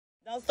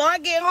Don't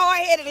start getting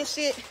hard-headed and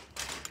shit.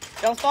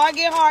 Don't start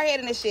getting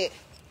hard-headed and shit.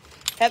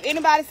 Have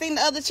anybody seen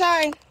the other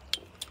chain?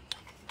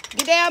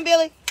 Get down,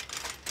 Billy.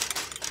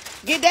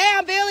 Get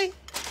down, Billy.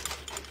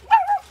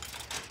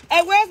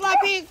 Hey, where's my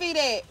pig feet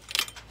at?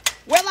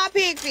 Where my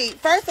pig feet?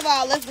 First of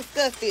all, let's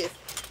discuss this.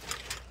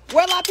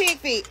 Where my pig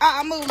feet?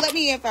 Move. Let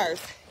me in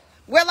first.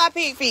 Where my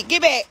pig feet?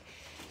 Get back.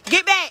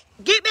 Get back.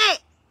 Get back.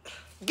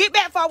 Get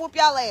back before I whoop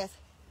y'all ass.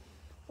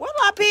 Where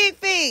my pig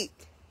feet?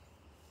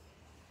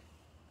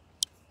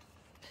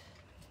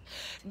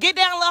 Get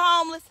down, little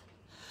homeless.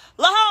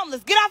 Little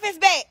homeless, get off his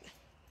back.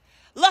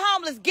 Little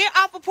homeless, get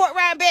off of Port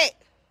Ryan back.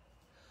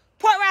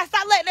 Port Ryan,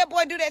 stop letting that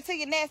boy do that to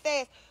your nasty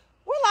ass.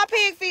 Where my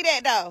pig feet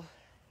at, though?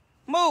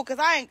 Move, because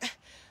I ain't...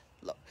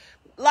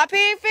 La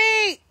pig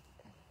feet.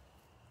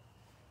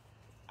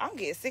 I'm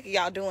getting sick of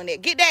y'all doing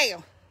that. Get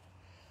down.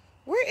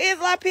 Where is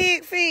La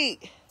pig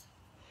feet?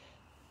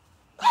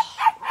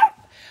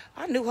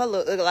 I knew her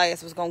little ugly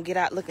ass was going to get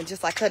out looking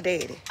just like her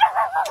daddy.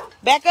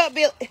 Back up,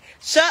 Bill.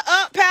 Shut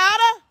up,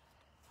 Powder.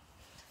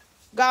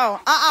 Go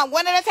on.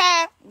 One at a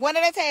time. One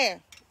at a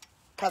time.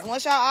 Because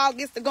once y'all all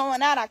gets to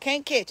going out, I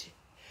can't catch you.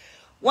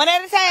 One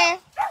at a time.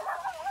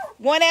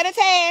 One at a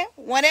time.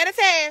 One at a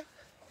time.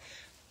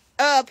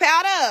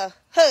 Powder.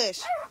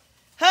 Hush.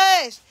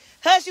 Hush.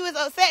 Hush, you was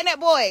upsetting that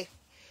boy.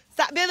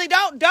 Stop, Billy.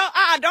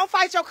 Don't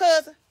fight your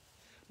cousin.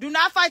 Do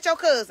not fight your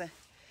cousin.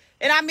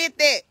 And I meant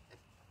that.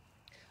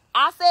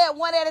 I said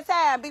one at a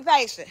time. Be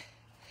patient.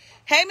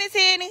 Hey, Miss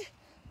Henny.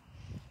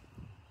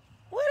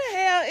 Where the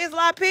hell is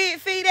La Pig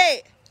Feet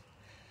at?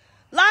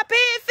 La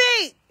Pig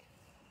Feet.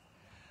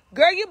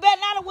 Girl, you better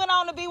not have went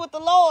on to be with the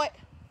Lord.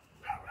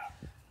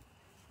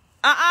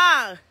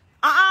 Powder.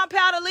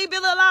 Leave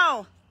Billy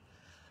alone.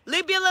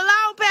 Leave Billy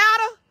alone,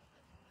 Powder.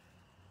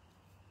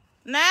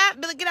 Nah,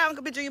 Billy, get out and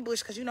come picture your bush,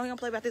 because you know he don't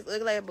play about this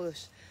ugly ass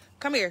bush.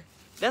 Come here.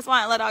 That's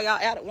why I let all y'all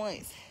out at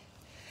once.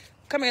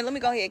 Come here. Let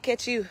me go ahead and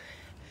catch you.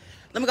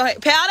 Let me go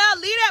ahead. Powder,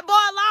 leave that boy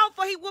alone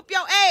before he whoop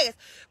your ass.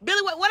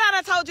 Billy, what I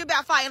done told you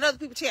about fighting other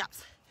people's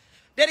champs?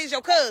 That is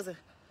your cousin.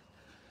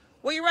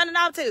 Where you running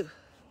off to?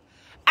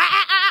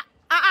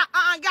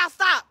 Y'all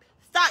stop.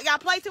 Stop. Y'all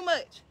play too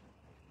much.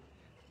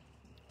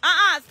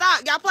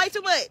 Stop. Y'all play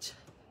too much.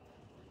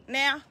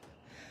 Now,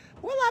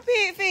 where my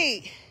pig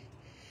feet?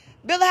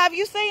 Billy, have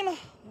you seen her?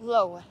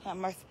 Lord have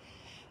mercy.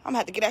 I'm going to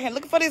have to get out here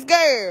looking for this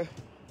girl.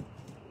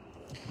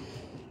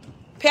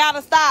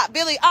 Powder, stop.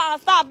 Billy,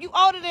 stop. You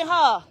older than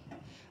her.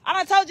 I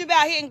done told you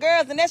about hitting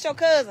girls, and that's your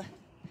cousin.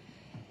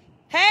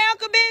 Hey,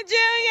 Uncle Ben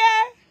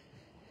Jr.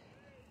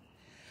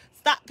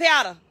 Stop,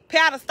 Powder.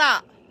 Powder,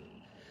 stop.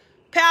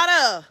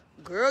 Powder.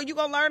 Girl, you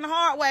gonna learn the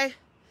hard way.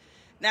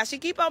 Now, she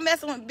keep on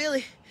messing with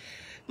Billy.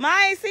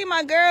 I ain't seen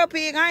my girl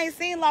pig. I ain't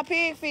seen La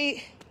Pig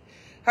Feet.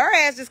 Her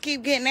ass just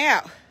keep getting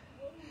out.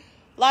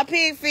 La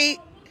Pig Feet.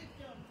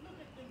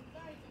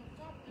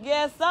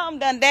 Yeah, something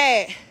done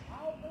that.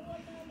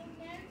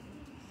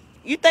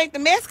 You think the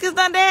Mexicans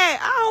done that?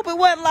 I hope it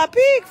wasn't La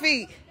Pig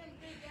Feet.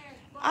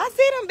 I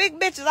see them big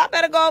bitches. I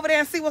better go over there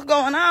and see what's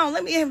going on.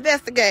 Let me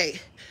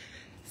investigate.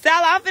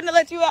 Sally, I'm finna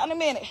let you out in a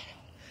minute.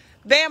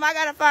 Bam, I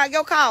gotta find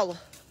your collar.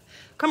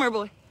 Come here,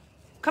 boy.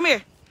 Come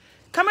here.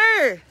 Come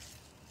here.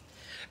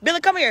 Billy,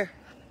 come here.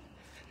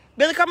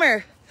 Billy, come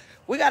here.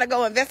 We gotta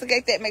go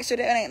investigate that. Make sure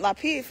that ain't La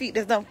Pig Feet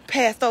that's done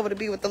passed over to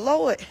be with the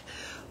Lord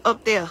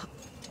up there.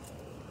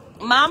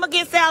 Mama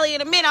get Sally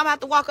in a minute. I'm gonna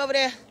have to walk over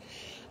there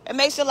and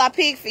make sure La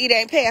Pig Feet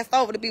ain't passed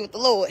over to be with the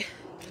Lord.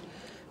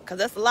 Because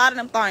that's a lot of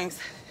them things.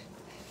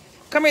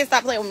 Come here and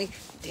stop playing with me.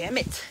 Damn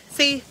it.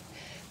 See?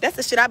 That's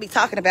the shit I be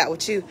talking about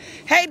with you.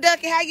 Hey,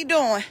 Ducky, how you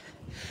doing?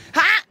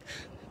 Huh?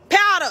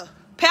 Powder.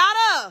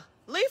 Powder.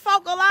 Leave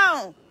folk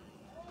alone.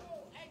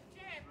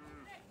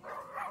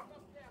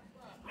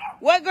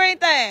 What green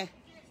thing?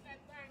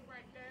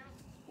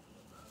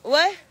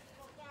 What?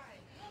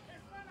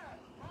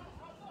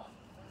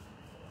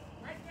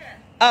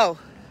 Oh.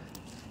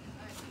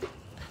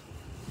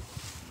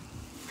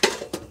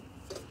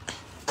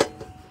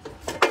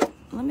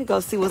 Let me go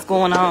see what's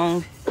going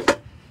on.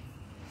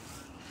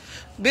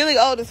 Billy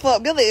old as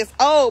fuck. Billy is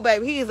old,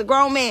 baby. He is a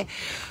grown man.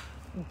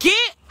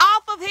 Get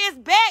off of his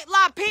back,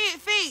 La Pig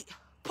Feet.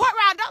 Port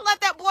Ryan, don't let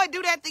that boy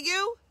do that to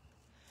you.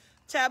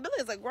 Child, Billy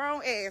is a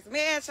grown ass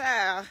man,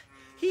 child.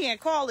 He in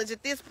college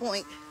at this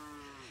point.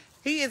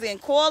 He is in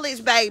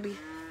college, baby.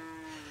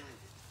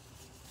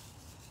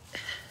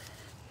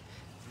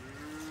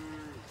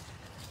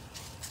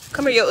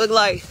 Come here, you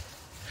ugly.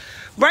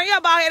 Bring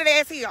your bald-headed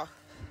ass here.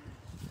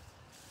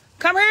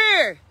 Come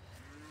here.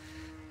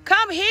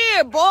 Come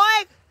here,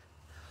 boy.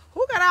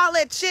 Who got all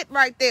that shit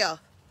right there?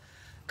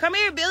 Come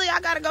here, Billy.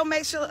 I gotta go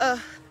make sure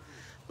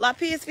La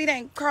Pig Feet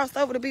ain't crossed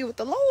over to be with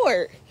the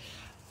Lord.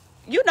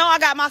 You know I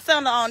got my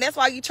son on. That's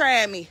why you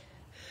trying me.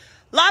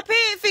 La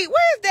Pig Feet,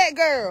 where is that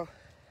girl?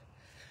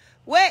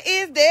 Where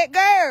is that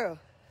girl?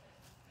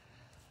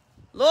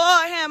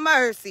 Lord have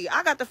mercy.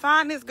 I got to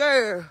find this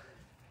girl.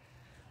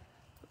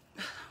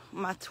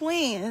 My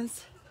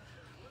twins.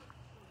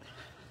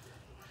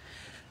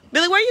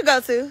 Billy, where you go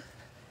to?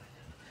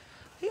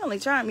 He only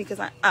trying me because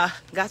I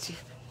got you.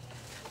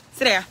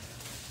 Sit there.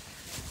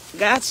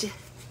 Gotcha.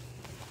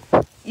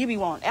 You be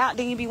wanting out,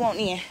 then you be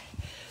wanting in.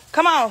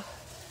 Come on.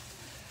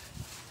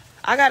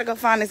 I gotta go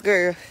find this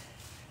girl.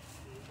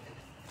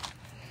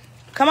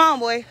 Come on,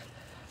 boy.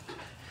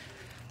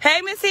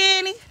 Hey, Miss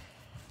Henny.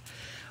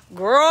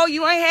 Girl,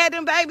 you ain't had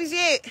them babies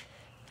yet.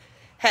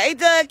 Hey,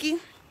 Ducky.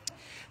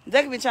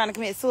 Ducky been trying to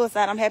commit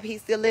suicide. I'm happy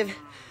he's still living.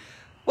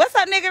 What's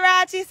up, nigga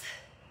Rachies?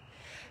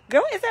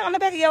 Girl, what is that on the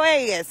back of your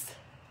ass?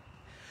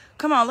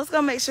 Come on, let's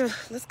go make sure.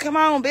 Let's come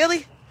on,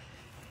 Billy.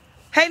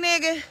 Hey,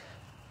 nigga.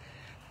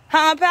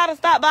 Powder,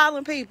 stop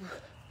bothering people.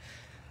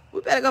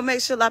 We better go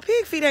make sure La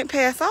Pig feet ain't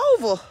pass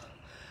over.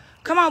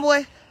 Come on,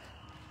 boy.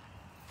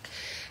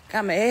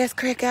 Got my ass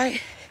crack out.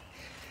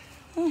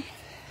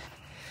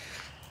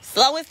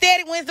 Slow and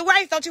steady wins the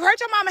race. Don't you hurt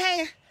your mama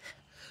hand.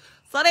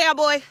 Slow down,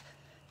 boy.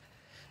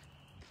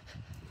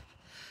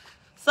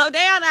 Slow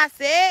down, I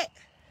said.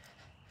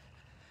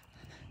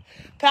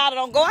 Powder,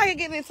 don't go out here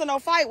getting into no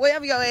fight,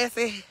 wherever your ass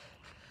is.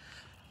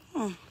 I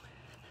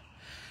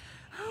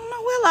don't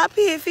know where La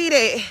Pig feet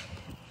at.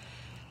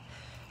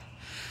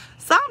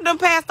 Some of them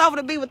passed over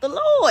to be with the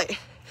Lord.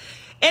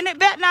 And it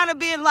better not have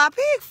been La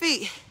Pig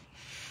feet.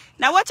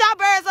 Now, what y'all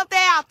birds up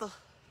there after?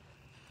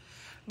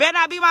 Better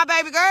not be my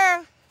baby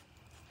girl.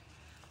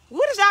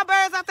 What is y'all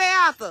birds up there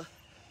after?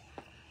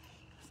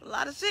 There's a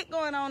lot of shit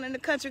going on in the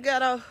country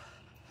ghetto.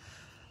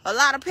 A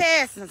lot of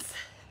passings.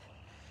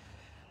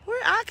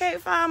 Where I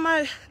can't find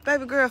my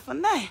baby girl for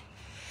nothing.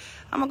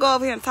 I'm going to go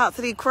over here and talk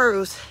to these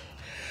crews.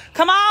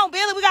 Come on,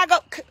 Billy, we got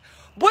to go.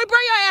 Boy,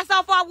 bring your ass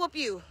off or I'll whoop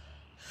you.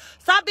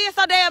 Stop being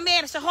so damn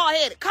mannish and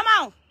hard-headed. Come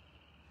on.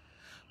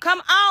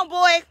 Come on,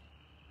 boy.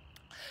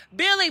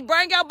 Billy,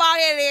 bring your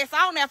bald-headed ass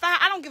on there.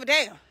 I don't give a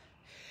damn.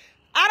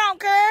 I don't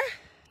care.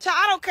 Child,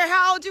 I don't care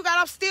how old you got.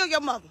 I'm still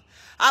your mother.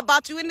 I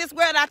bought you in this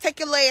world and I'll take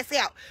your ass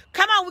out.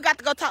 Come on, we got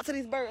to go talk to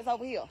these birds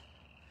over here.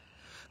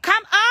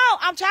 Come on.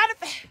 I'm trying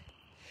to...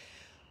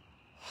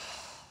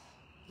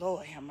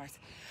 Lord have mercy.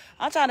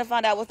 I'm trying to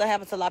find out what's going to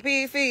happen to La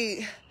Pig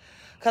feet.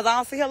 Because I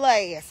don't see her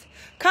ass.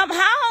 Come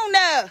on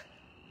now.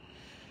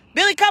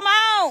 Billy, come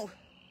on.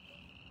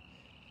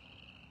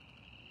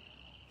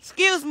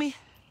 Excuse me.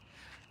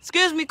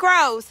 Excuse me,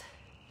 crows.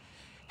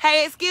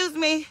 Hey, excuse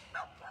me.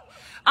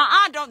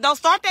 Don't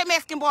start that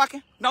Mexican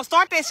barking. Don't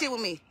start that shit with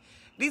me.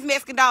 These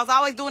Mexican dogs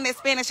always doing that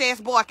Spanish ass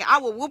barking. I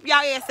will whoop y'all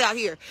ass out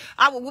here.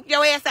 I will whoop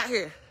your ass out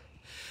here.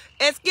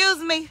 Excuse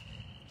me.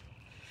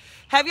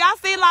 Have y'all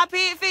seen La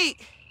Pig feet?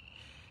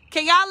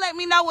 Can y'all let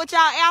me know what y'all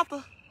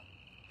after?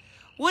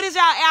 What is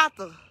y'all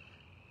after?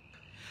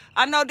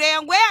 I know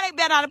damn well they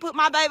better not put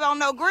my baby on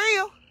no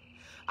grill.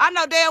 I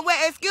know damn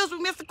well. Excuse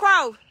me, Mr.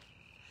 Crow.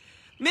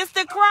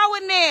 Mr. Crow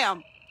and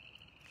them.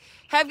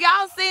 Have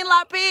y'all seen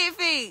La Pig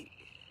feet?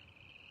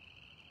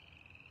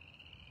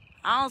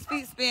 I don't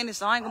speak Spanish,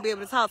 so I ain't gonna be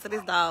able to talk to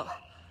this dog.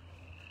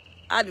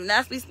 I do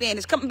not speak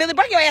Spanish. Come, Billy,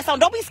 bring your ass on.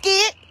 Don't be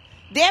scared.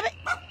 Damn it.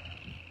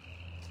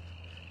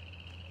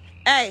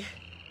 Hey.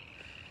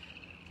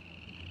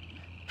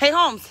 Hey,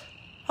 Holmes.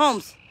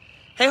 Holmes.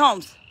 Hey,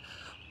 Holmes.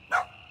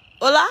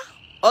 Hola.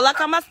 Hola,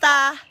 ¿cómo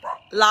está?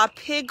 La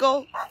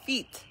Pigo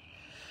feet.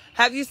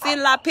 Have you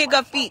seen La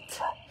Pigo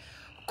feet?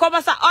 ¿Cómo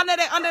está?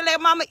 Underle,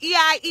 mama.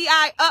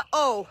 E-I,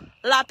 uh-oh.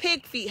 La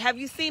Pig feet. Have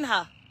you seen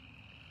her?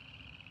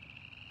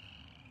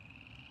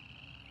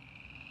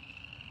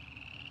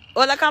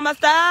 Hola, ¿cómo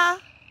está?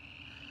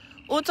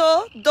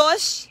 Uno,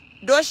 dos,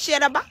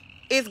 sheraba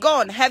is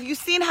gone. Have you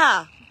seen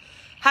her?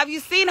 Have you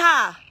seen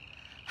her?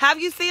 Have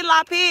you seen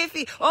La Pig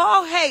feet?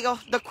 Oh, hey,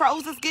 the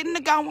crows is getting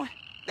it going.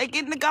 They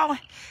getting it going.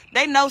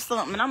 They know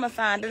something. I'm going to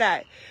find it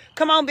out.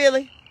 Come on,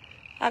 Billy.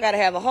 I got to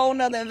have a whole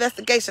nother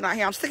investigation out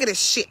here. I'm sick of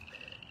this shit.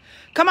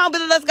 Come on,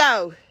 Billy. Let's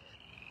go.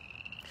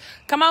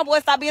 Come on, boy.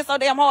 Stop being so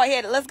damn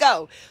hard-headed. Let's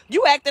go.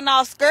 You acting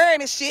all scared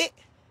and shit.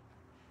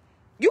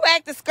 You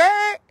acting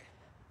scared?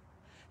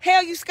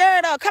 Hell, you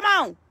scared of? Come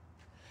on.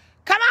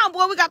 Come on,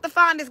 boy. We got to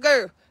find this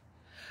girl.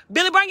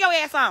 Billy, bring your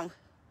ass on.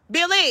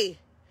 Billy.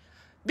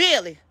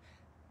 Billy.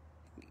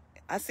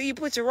 I see you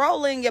put your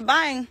roller in your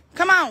bang.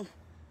 Come on.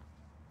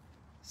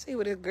 See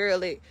what this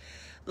girl is.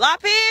 La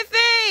Pig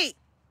feet.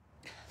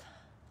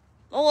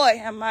 Lord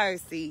have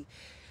mercy.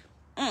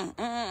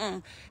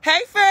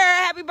 Hey, Fur.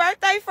 Happy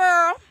birthday,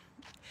 Fur.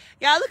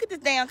 Y'all, look at this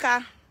damn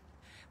car.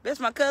 Bet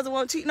my cousin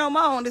won't cheat no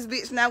more on this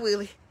bitch now,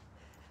 Willie.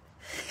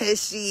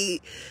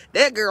 Shit.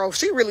 That girl,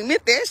 she really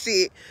meant that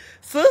shit.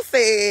 Sis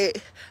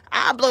said,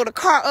 I'll blow the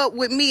car up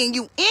with me and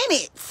you in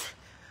it.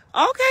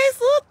 Okay,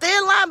 so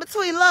thin line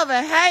between love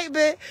and hate,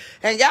 but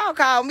and y'all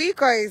call me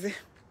crazy.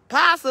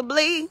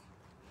 Possibly.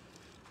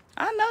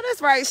 I know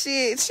that's right,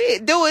 shit.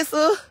 Shit, do it,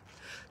 sir.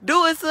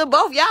 Do it, sir.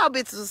 Both y'all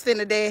bitches was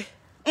finna there.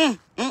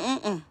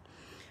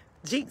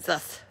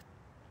 Jesus.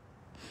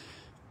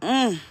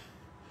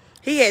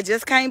 He had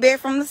just came back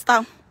from the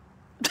store.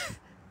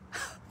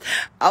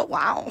 Oh,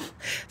 wow.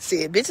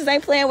 Shit, bitches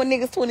ain't playing with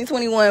niggas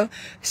 2021.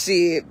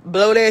 Shit,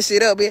 blow that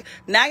shit up.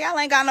 Now y'all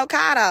ain't got no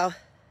car, though.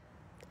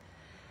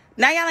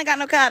 Now y'all ain't got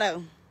no car,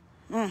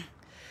 though.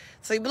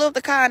 So you blew up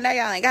the car, and now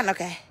y'all ain't got no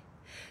car.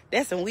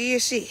 That's some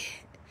weird shit.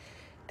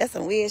 That's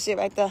some weird shit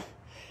right there.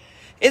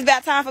 It's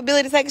about time for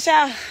Billy to take a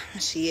shower.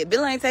 Shit,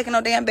 Billy ain't taking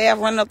no damn bath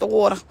running up the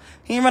water.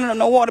 He ain't running up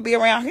no water to be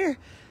around here.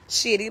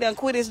 Shit, he done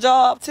quit his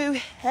job too.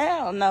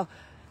 Hell no.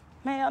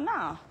 Hell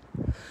no.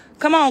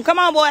 Come on,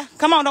 boy.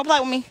 Come on, don't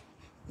play with me.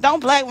 Don't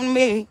play with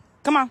me.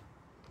 Come on.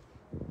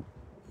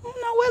 I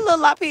don't know where little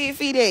Lapid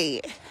feet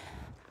at.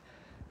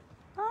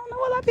 I don't know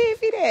where Lapid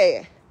feet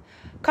at.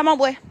 Come on,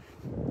 boy.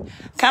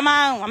 Come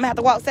on. I'm going to have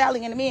to walk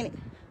Sally in a minute.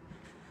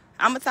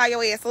 I'm going to tie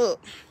your ass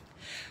up.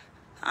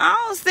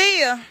 I don't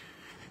see her.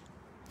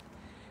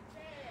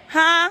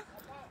 Huh?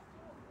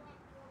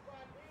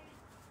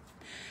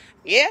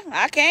 Yeah,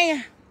 I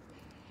can.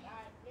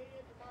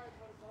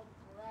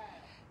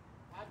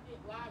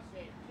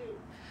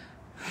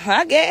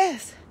 I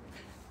guess.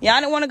 Y'all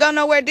didn't want to go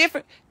nowhere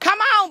different. Come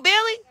on,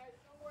 Billy.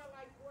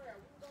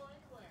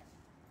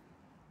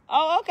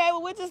 Oh, okay.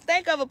 Well, we'll just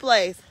think of a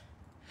place.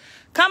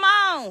 Come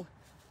on.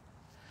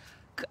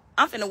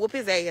 I'm finna whoop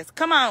his ass.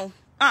 Come on.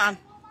 Oh,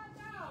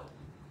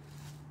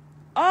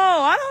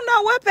 I don't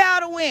know where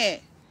Powder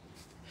went.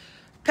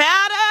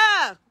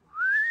 Powder.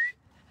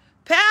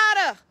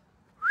 Powder.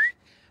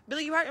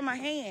 Billy, you hurting my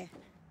hand.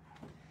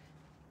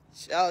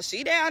 Oh,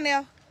 she down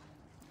there.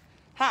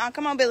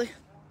 Come on, Billy.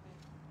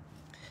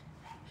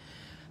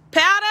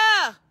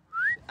 Powder.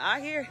 I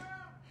hear.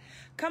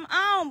 Come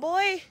on,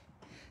 boy.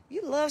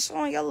 You love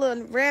showing your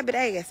little rabbit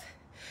ass.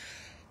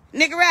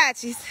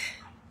 Niggerachis.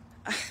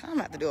 I'm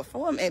about to do a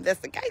form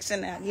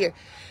investigation out here.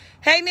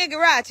 Hey,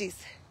 niggerachis.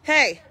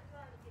 Hey.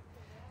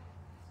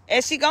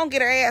 And she gonna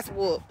get her ass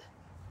whooped.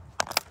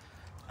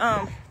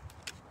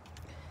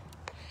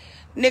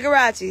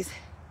 Niggerachis.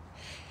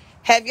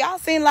 Have y'all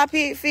seen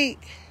Lapid feet?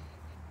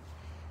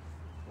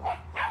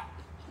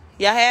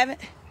 Y'all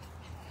haven't?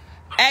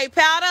 Hey,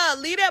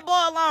 Powder, leave that boy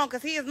alone,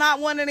 because he is not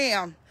one of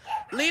them.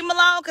 Leave him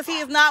alone, because he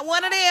is not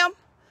one of them.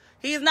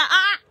 He is not.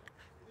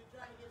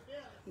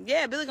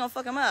 Yeah, Billy gonna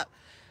fuck him up.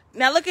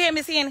 Now, look at him,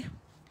 Miss Henny.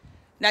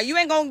 Now, you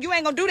ain't gonna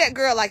do that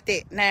girl like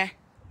that. Nah.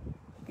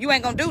 You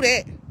ain't gonna do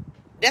that.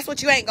 That's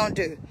what you ain't gonna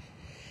do.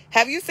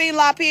 Have you seen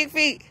Lapid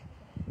feet?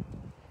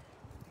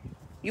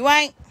 You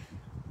ain't?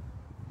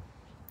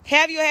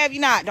 Have you or have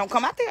you not? Don't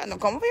come out there. Don't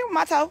come over here with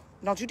my toe.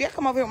 Don't you dare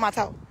come over here with my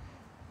toe.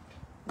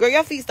 Girl,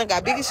 your feet still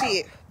got big as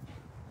shit.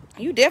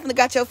 You definitely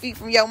got your feet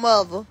from your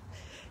mother.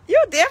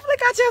 You definitely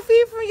got your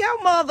feet from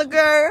your mother,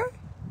 girl.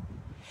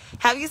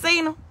 Have you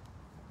seen them?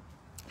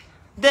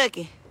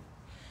 Ducky,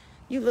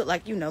 you look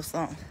like you know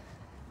something.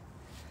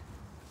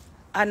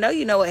 I know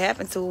you know what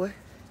happened to her.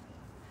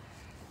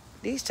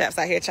 These chaps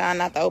out here trying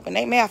not to open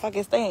their mouth. I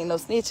guess they ain't no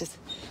snitches.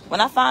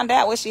 When I find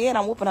out where she at,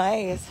 I'm whooping her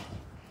ass.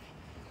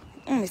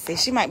 Let me see.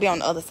 She might be on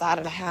the other side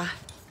of the house.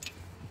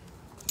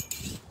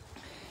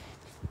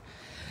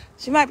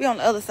 She might be on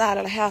the other side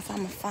of the house. I'm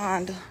going to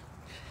find her.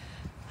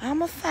 I'm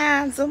going to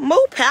find some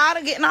more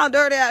Powder getting all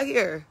dirty out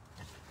here.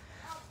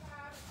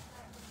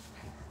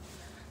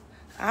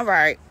 All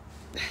right.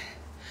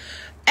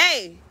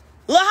 Hey,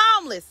 Lil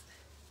Homeless.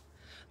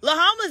 Lil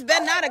Homeless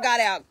better not have got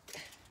out.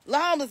 Lil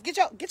Homeless, get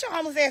your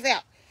homeless ass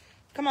out.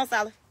 Come on,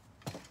 Sally.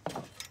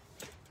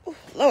 Ooh,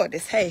 Lord,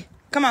 this hay.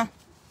 Come on.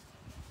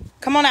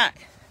 Come on out.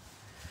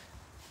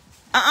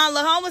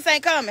 Lil Homeless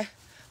ain't coming.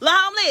 Lil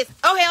Homeless.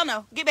 Oh, hell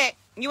no. Get back.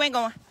 You ain't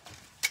going.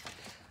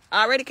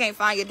 I already can't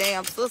find your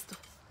damn sister.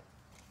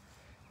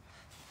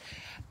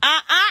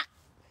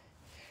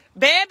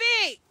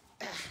 Bambi.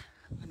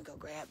 Let me go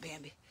grab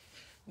Bambi.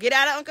 Get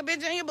out of Uncle Ben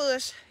Jr.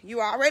 Bush.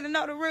 You already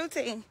know the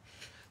routine.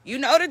 You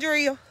know the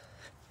drill.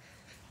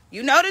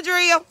 You know the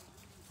drill.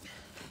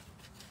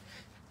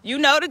 You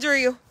know the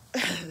drill.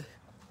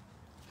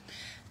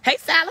 Hey,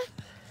 Sally.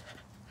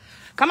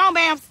 Come on,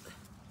 Bams.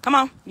 Come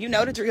on. You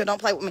know the drill. Don't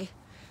play with me.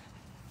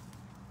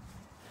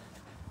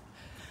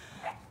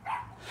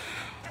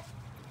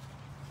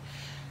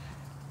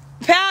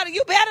 Powder,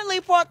 you better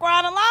leave Pork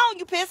Rind alone.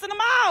 You pissing him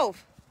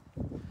off.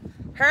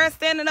 Her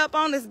standing up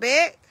on this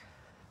bed.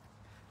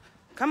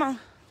 Come on.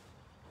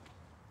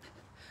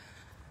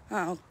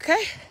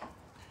 Okay.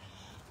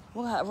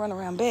 We'll have to run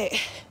around back.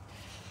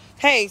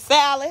 Hey,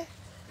 Sally.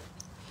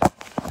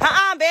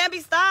 Bambi,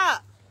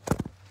 stop.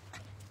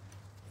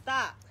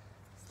 Stop.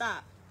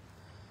 Stop.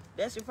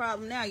 That's your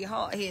problem now. You're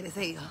hard-headed as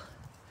hell.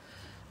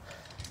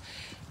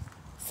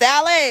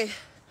 Sally.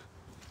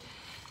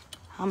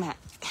 I'm out.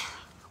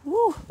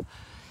 Woo.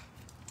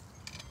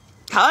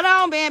 Hold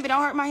on, Bambi.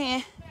 Don't hurt my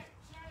hand.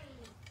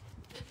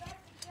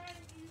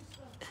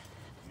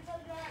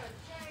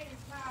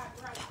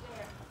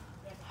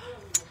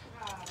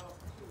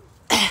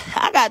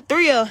 I got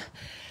 3 of them.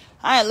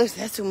 I ain't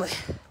listen. That's too much.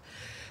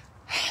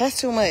 That's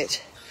too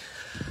much.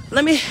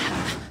 Let me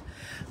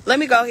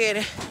go ahead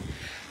and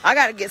I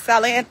gotta get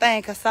Sally Ann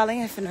thing, cause Sally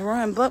Ann finna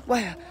run buck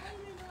wild.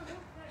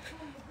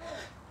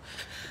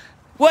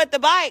 What, the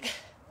bike?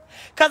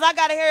 Cause I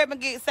gotta hurry up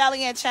and get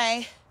Sally Ann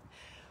chain.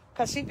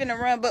 Cause she finna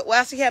run buck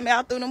wild. She had me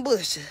out through them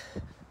bushes.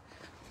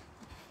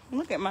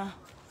 Look at my.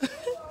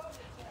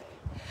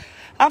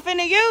 I'm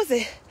finna use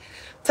it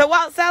to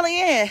walk Sally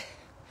Ann.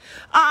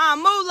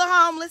 Move, Lil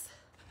Homeless.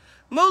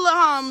 Move, Lil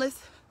Homeless.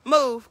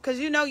 Move, cause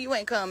you know you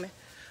ain't coming.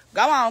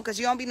 Go on, cause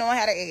you don't be knowing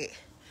how to act.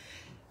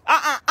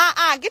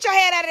 Get your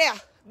head out of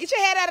there. Get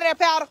your head out of there,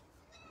 Powder.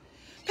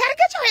 Powder,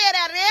 get your head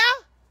out of there.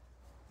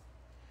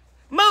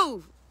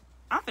 Move.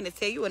 I'm finna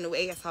tell you a new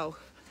asshole.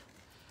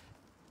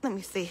 Let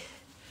me see.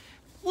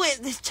 What is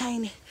this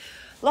Cheney?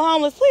 Lil'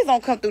 homeless, please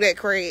don't come through that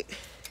crate.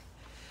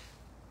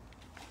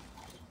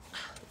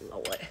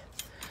 Lord.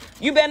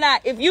 You better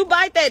not. If you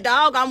bite that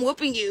dog, I'm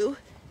whooping you.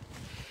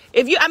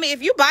 If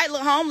you bite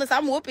Lil' homeless,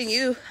 I'm whooping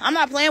you. I'm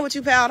not playing with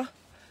you, Powder.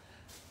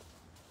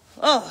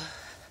 Oh.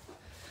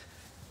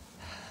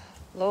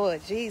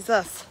 Lord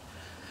Jesus.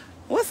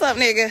 What's up,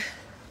 nigga?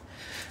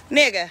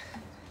 Nigga.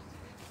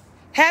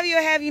 Have you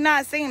or have you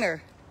not seen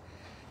her?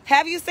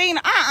 Have you seen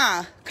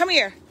her? Come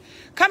here.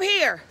 Come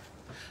here.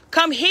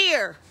 Come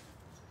here.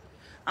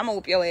 I'm gonna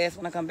whoop your ass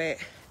when I come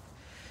back.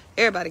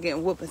 Everybody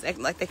getting whoopings,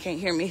 acting like they can't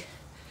hear me.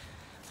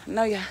 I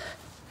know ya.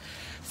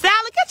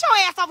 Sally, get your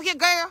ass over here,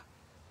 girl.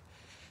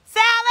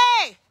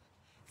 Sally!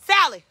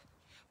 Sally.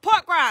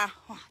 Pork rind.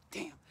 Oh,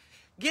 damn.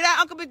 Get out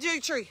Uncle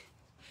Bajig tree.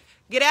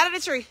 Get out of the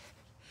tree.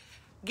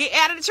 Get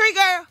out of the tree,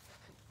 girl.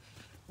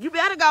 You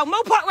better go.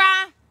 Move, pork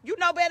rind. You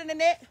know better than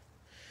that.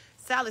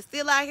 Sally's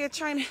still out here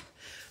training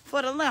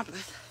for the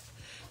Olympics.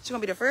 She's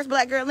gonna be the first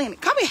black girl in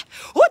it. Come here.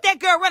 What that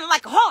girl running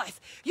like a horse?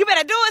 You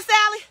better do it,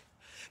 Sally.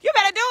 You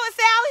better do it,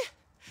 Sally.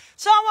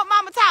 Show them what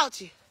mama taught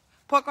you.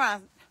 Pork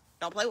rind.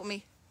 Don't play with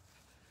me.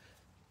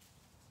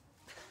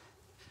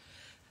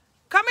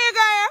 Come here,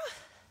 girl.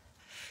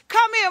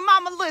 Come here,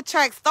 mama, little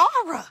track star.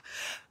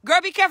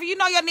 Girl, be careful. You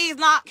know your knees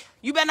knock.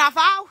 You better not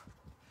fall.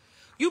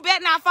 You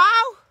better not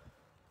fall.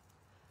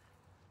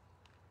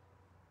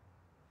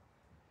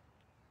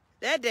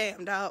 That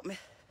damn dog, man.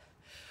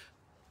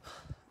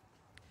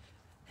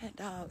 That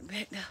dog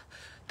back there.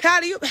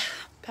 Powder, you.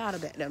 Powder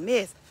back there,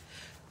 miss.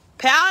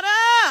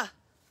 Powder!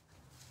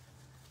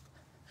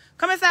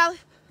 Come here, Sally.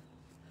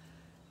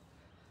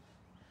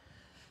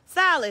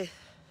 Sally.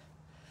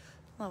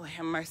 Lord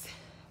have mercy.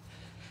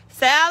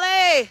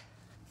 Sally!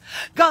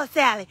 Go,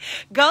 Sally.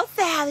 Go,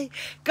 Sally.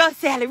 Go,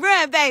 Sally.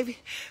 Run, baby.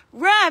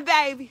 Run,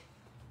 baby.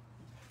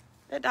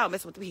 That dog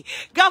messing with me.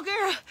 Go,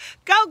 girl.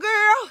 Go,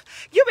 girl.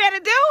 You better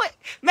do it.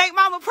 Make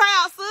mama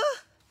proud,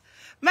 sis.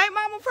 Make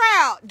mama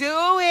proud.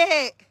 Do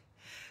it.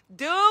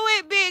 Do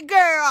it, big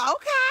girl.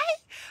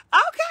 Okay.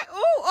 Okay.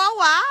 Ooh, oh,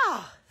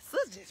 wow.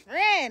 Sis just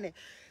ran it.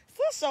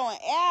 Sis showing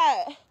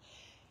out.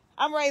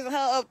 I'm raising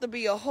her up to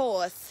be a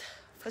horse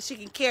so she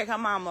can carry her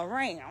mama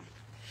around.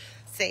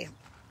 See,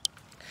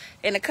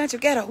 in the country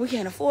ghetto, we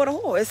can't afford a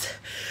horse.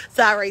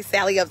 So I raised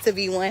Sally up to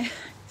be one.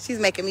 She's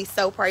making me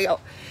so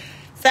proud.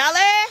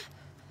 Sally?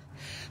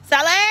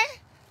 Sally?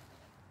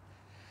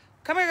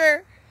 Come here,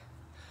 girl.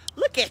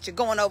 Look at you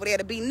going over there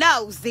to be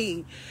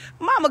nosy.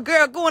 Mama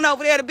girl going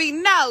over there to be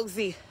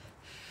nosy.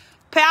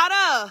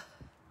 Powder.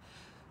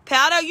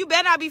 Powder, you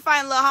better not be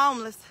fighting Lil'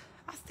 homeless.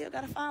 I still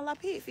gotta find La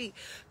Pig feet.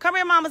 Come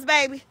here, mama's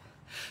baby.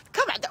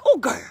 Come out there. Oh,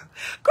 girl. Girl,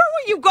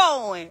 where you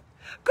going?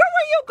 Girl,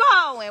 where you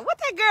going? What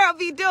that girl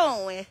be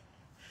doing?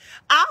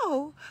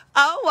 Oh,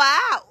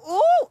 wow.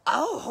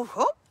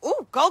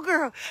 Oh, go,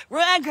 girl.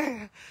 Run,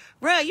 girl.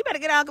 Run. You better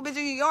get out of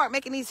your yard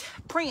making these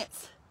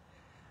prints.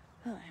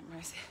 Oh, have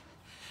mercy.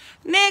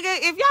 Nigga,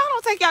 if y'all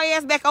don't take y'all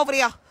ass back over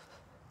there,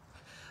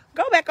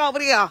 go back over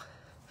there. All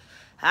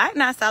right,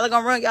 now Sally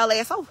gonna run y'all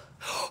ass over.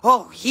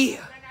 Oh,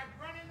 yeah.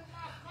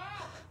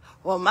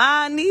 Well,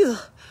 mine neither.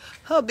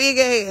 Her big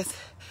ass.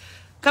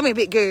 Come here,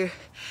 big girl.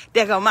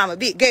 There go mama,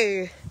 big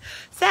girl.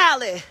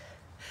 Sally.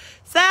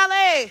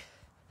 Sally.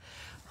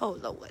 Oh,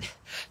 Lord.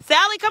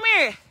 Sally, come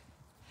here.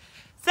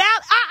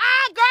 Sally.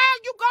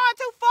 Girl, you going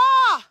too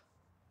far.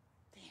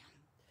 Damn.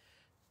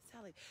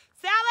 Sally.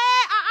 Sally.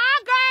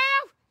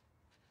 Girl.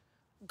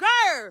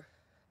 Girl.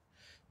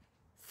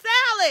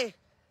 Sally.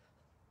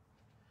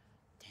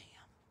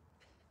 Damn.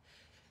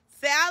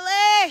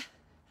 Sally.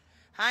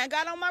 I ain't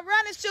got on my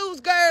running shoes,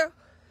 girl.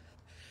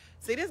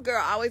 See, this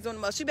girl always doing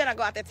the most. She better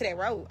go out there to that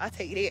road. I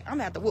tell you that. I'm going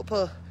to have to whoop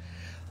her.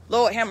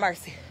 Lord have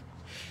mercy.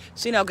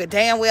 She know good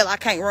damn well I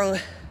can't run.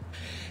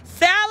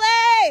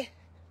 Sally!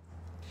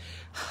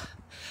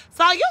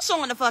 So you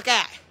showing the fuck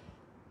out.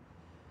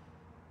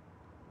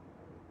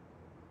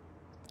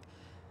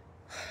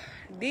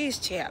 These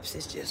chaps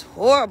is just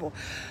horrible.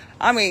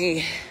 I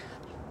mean,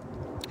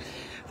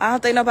 I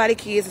don't think nobody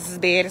kids is as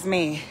bad as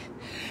me.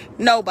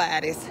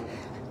 Nobody's.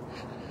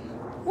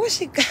 Where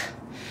she go?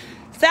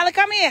 Sally,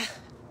 come here.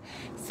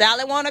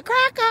 Sally want a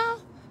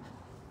cracker.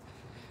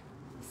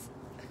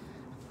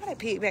 Why that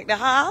pig back there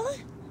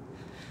hollering?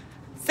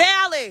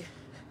 Sally.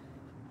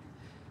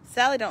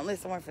 Sally don't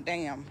listen worth a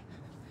damn.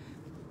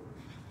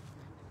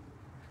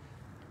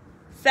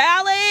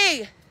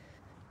 Sally.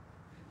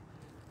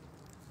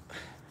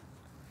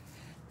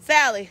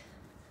 Sally.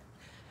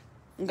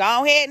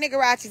 Go ahead,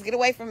 niggerachis. Get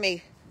away from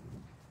me.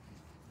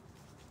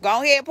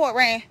 Go ahead, Port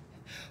Ryan.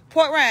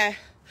 Port Ryan.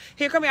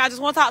 Here, come here. I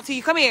just want to talk to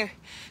you. Come here.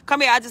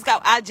 Come here. I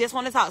just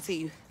want to talk to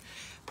you.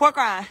 Pork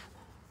rind.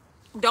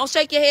 Don't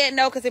shake your head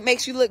no, because it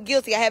makes you look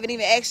guilty. I haven't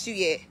even asked you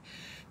yet.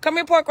 Come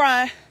here, pork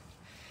rind.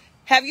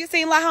 Have you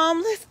seen La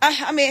Homeless?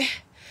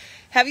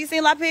 Have you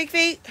seen La Pig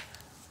Feet?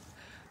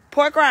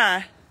 Pork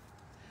rind.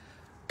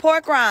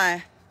 Pork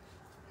rind.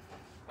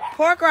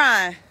 Pork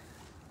rind.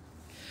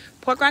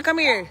 Pork rind, come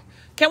here.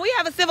 Can we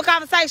have a civil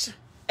conversation?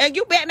 And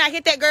you better not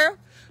hit that girl.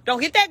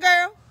 Don't hit that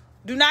girl.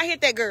 Do not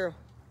hit that girl.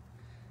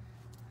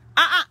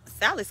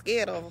 Sally's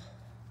scared of her.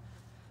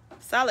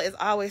 Sally is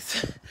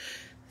always...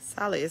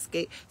 Sally is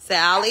scared.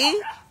 Sally.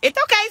 It's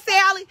okay,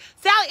 Sally.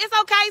 Sally, it's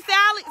okay,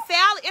 Sally.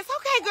 Sally, it's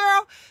okay,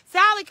 girl.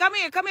 Sally, come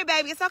here. Come here,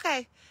 baby. It's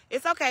okay.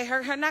 It's okay.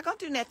 Her not gonna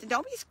do nothing.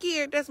 Don't be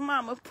scared. That's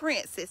Mama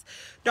Princess.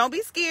 Don't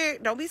be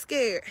scared. Don't be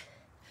scared.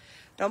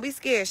 Don't be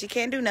scared. She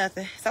can't do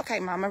nothing. It's okay,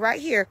 Mama. Right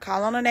here.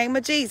 Call on the name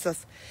of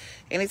Jesus.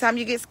 Anytime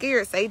you get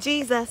scared, say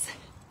Jesus.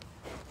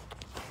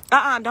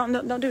 Don't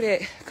do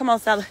that. Come on,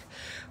 Sally.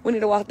 We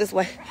need to walk this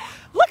way.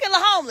 Look at the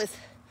homeless.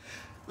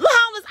 The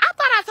homeless. I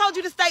thought I told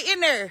you to stay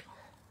in there.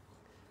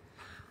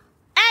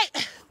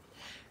 Hey,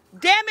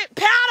 damn it,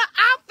 Powder.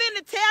 I'm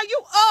finna tear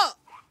you up.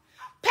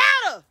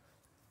 Powder.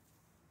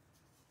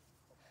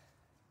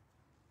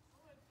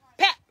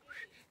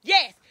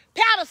 Yes.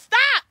 Powder,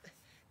 stop.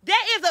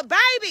 That is a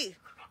baby.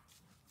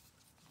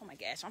 Oh my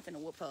gosh, I'm finna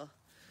whoop her.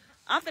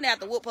 I'm finna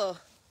have to whoop her.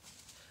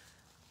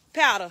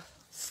 Powder,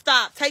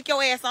 stop. Take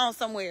your ass on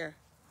somewhere.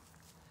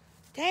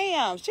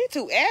 Damn, she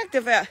too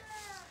active out.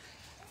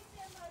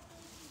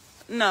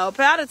 No,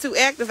 Powder too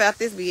active out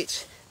this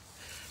bitch.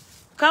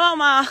 Come on,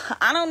 Ma.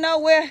 I don't know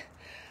where.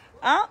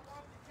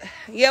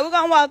 Yeah, we're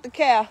gonna walk the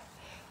cow.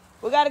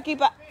 We gotta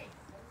keep up.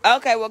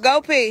 Okay, well,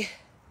 go pee.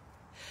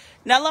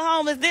 Now, little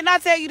homeless, didn't I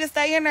tell you to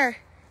stay in there?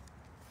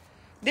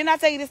 Didn't I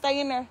tell you to stay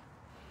in there?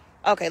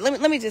 Okay,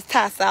 let me just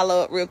tie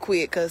Sala up real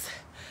quick, cause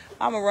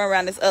I'm gonna run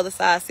around this other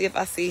side, see if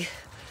I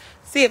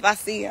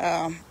see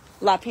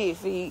La Pig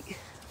feet.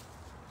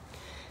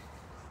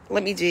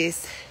 Let me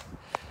just.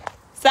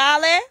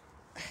 Sally,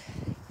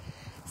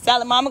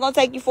 Mama gonna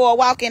take you for a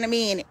walk in a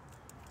minute.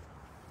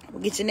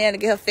 We'll get you there to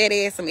get her fat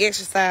ass some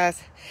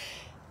exercise.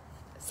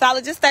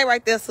 Sally, just stay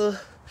right there, sir.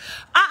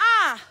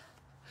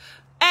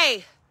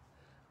 Hey,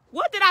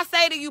 what did I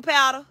say to you,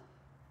 Powder?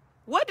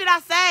 What did I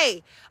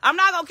say? I'm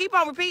not gonna keep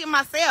on repeating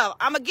myself.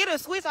 I'm gonna get a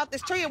switch off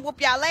this tree and whoop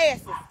y'all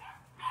asses.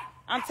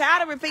 I'm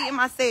tired of repeating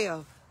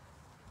myself.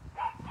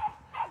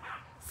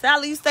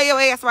 Sally, you stay your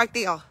ass right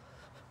there.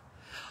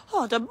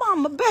 Oh, the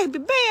mama, baby,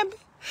 baby.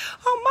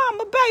 Oh,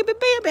 mama, baby,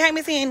 baby. Hey,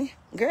 Miss Henny.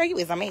 Girl, you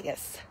is a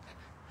mess.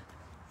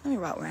 Let me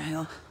walk around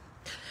here.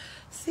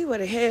 See what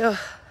the hell.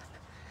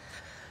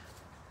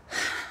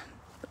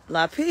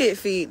 La Pig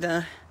feet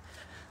done.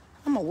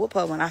 I'm gonna whoop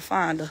her when I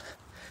find her.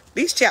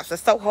 These chaps are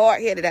so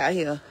hard-headed out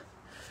here.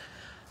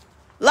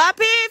 La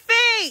Pig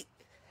feet.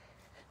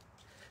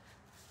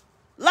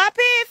 La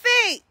Pig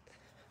feet.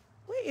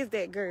 Where is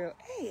that girl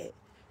at?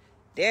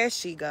 There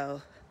she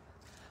go.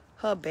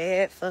 Her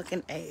bad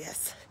fucking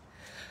ass.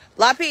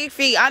 La Pig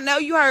feet, I know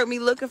you heard me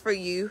looking for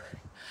you.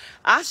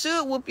 I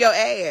should whoop your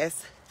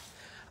ass.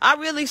 I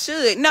really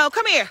should. No,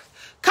 come here.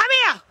 Come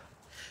here.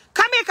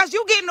 Come here, because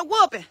you getting a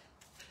whooping.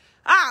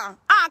 Come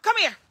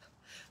here.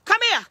 Come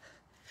here.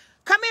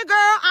 Come here,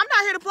 girl. I'm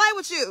not here to play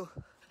with you.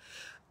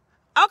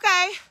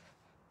 Okay.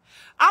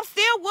 I'm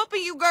still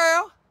whooping you,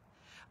 girl.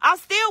 I'm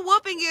still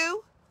whooping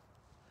you.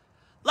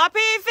 La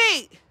Pig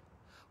feet.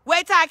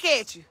 Wait till I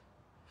catch you.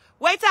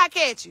 Wait till I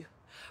catch you.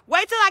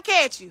 Wait till I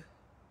catch you.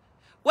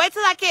 Wait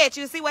till I catch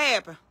you and see what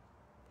happened.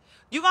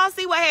 You gonna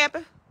see what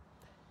happened.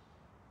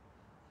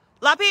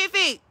 La Pig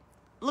feet.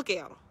 Look at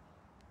her.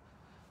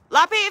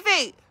 La Pig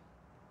feet.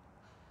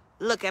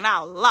 Looking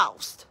all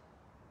lost.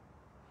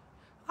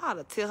 I ought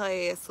to tear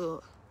her ass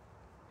up.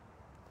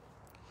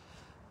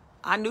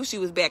 I knew she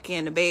was back here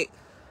in the back.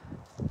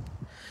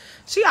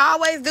 She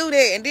always do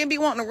that and then be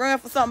wanting to run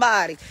for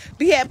somebody.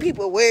 Be having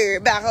people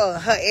worried about her.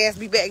 Her ass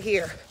be back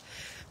here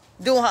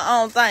doing her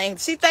own thing.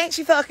 She thinks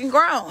she fucking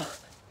grown.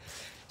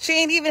 She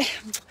ain't even,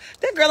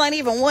 that girl ain't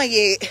even 1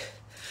 yet.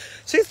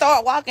 She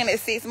started walking at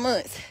 6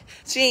 months.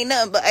 She ain't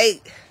nothing but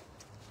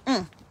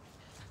 8.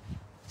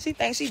 She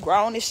thinks she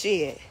grown as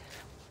shit.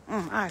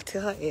 I'll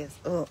tell her ass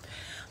up.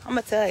 I'm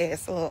gonna tell her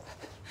ass up.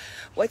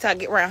 Wait till I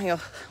get around here.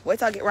 Wait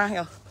till I get around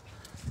here.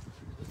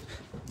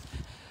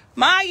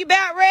 Ma, you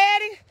about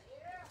ready? Yeah.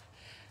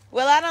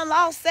 Well, I done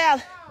lost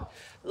Sally.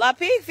 La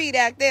Pig feet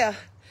out there.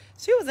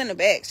 She was in the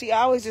back. She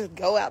always just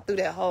go out through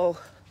that hole.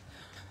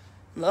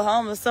 Lil'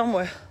 homeless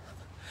somewhere.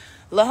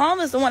 Lil'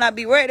 homeless the one I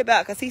be worried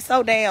about because he's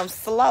so damn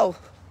slow.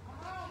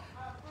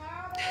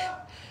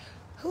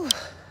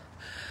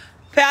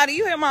 Powder,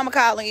 you hear Mama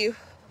calling you?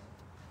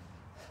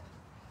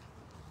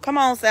 Come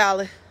on,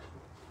 Sally.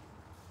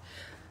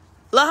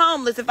 Lil'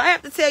 homeless, if I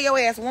have to tell your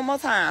ass one more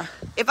time,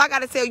 if I got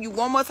to tell you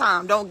one more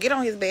time, don't get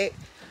on his back.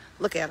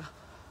 Look at her.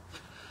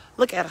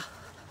 Look at her.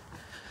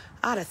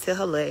 I ought to tell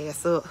her little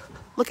ass up.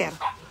 Look at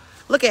her.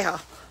 Look at her.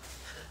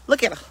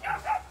 Look at her.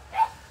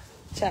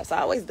 Chaps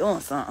always doing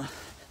something.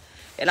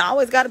 And I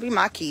always got to be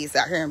my kids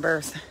out here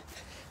embarrassing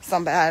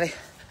somebody.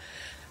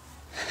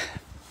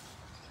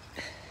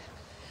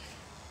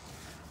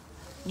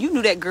 You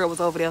knew that girl was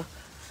over there.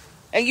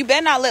 And you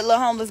better not let Lil'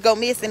 homeless go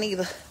missing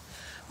either.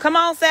 Come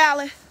on,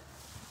 Sally.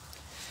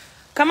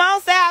 Come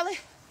on, Sally.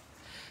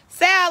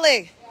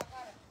 Sally.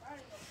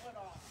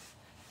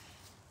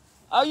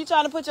 Oh, you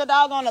trying to put your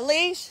dog on a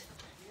leash?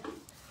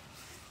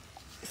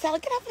 Sally,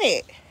 get off of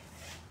that.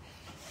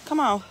 Come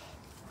on.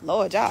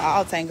 Lord, y'all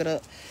all tangled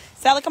up.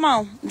 Sally, come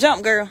on.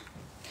 Jump, girl.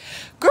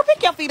 Girl,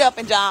 pick your feet up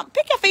and jump.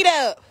 Pick your feet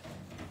up.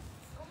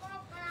 Come on,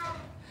 pal.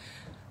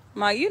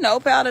 Ma, you know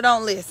Powder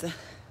don't listen.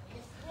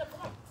 Yeah,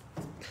 come on.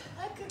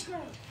 Hey, good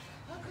girl.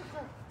 Hey, good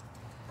girl.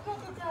 Come on,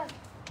 good girl.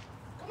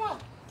 Come on.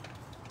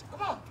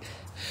 Come on.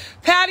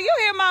 Powder, you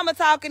hear Mama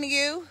talking to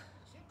you?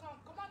 She come.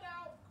 Come on,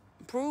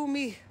 dog. Prove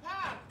me.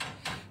 Pal.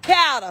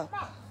 Powder. Come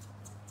on.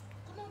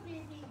 Come on,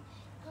 baby.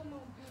 Come on,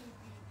 baby.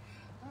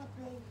 Oh,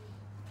 baby.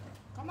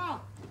 Come on.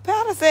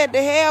 Powder said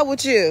the hell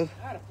with you.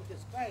 I gotta put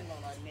this thing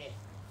on her neck.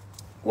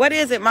 What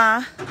is it,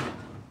 Ma?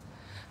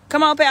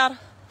 Come on, Powder.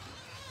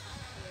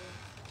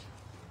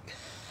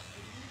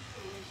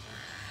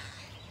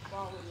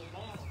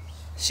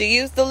 She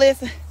used to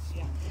listen.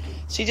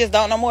 She just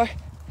don't no more.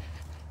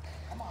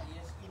 Come on,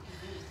 yes.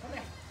 Come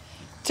here.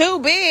 Too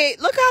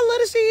big. Look how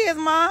little she is,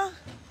 Ma.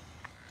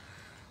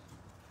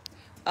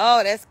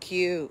 Oh, that's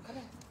cute.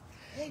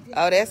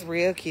 Oh, that's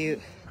real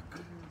cute.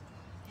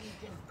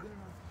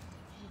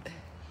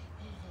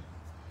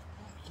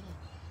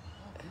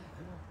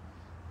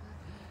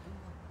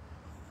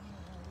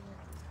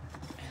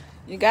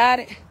 You got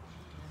it?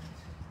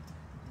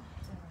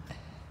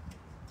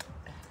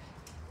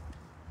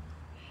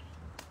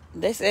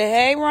 They said,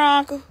 hey,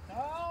 Ronka.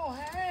 Oh,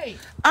 hey.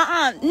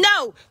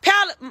 No.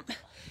 Powder.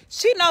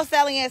 She knows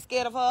Sally ain't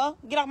scared of her.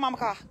 Get off Mama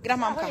car. Get off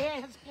Mama car.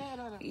 Yeah, I'm scared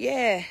of her.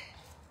 Yeah.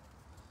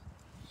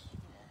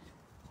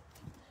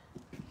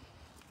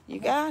 You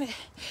got it.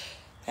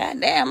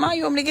 God damn, Ma,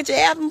 you want me to get your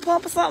asthma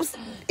pump or something?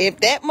 If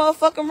that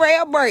motherfucking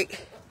rail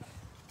break.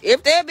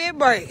 If that bit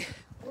break.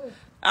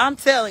 I'm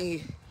telling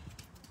you.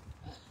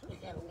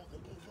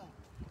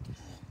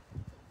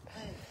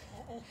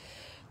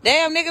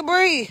 Damn, nigga,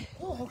 breathe.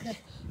 Oh, okay.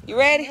 You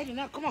ready? Ready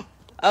now, come on.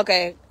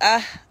 Okay.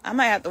 I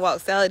might have to walk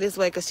Sally this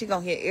way because she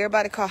going to hit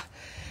everybody car.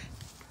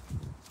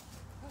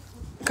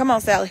 Come on,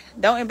 Sally.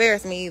 Don't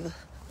embarrass me either.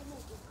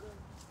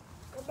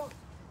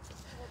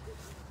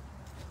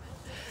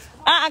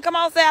 Come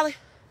on, Sally.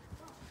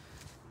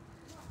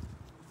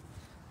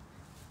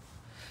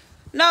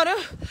 No,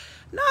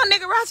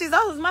 nigga, Rochies,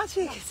 those is my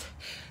chickens.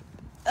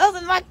 Those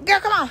is my, girl,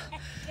 come on.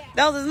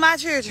 Those is my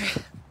children.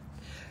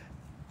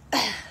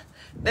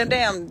 Them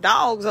damn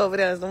dogs over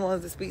there is the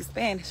ones that speak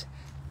Spanish.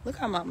 Look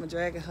how Mama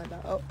dragging her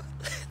dog.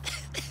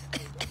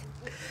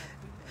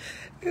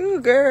 Ooh,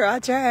 girl, I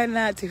tried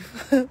not to.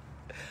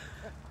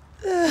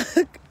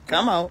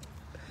 Come on.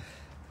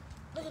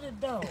 Look at the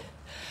dog.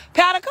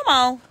 Powder, come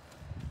on.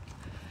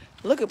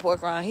 Look at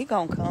Pork Rind. He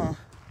gonna come.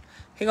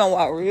 He gonna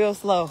walk real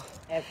slow.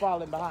 And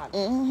falling behind.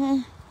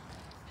 Mm-hmm.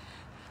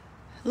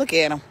 Look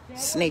at him. Yeah,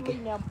 Sneaky.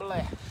 them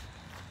black.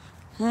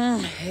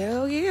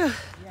 Hell yeah.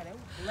 Yeah, they was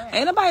black.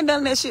 Ain't nobody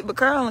done that shit but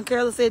Carol, and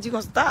Carol said you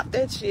gonna stop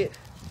that shit.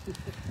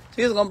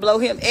 She was gonna blow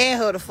him and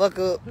her the fuck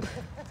up.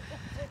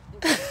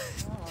 That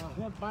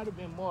might have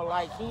been more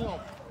like him.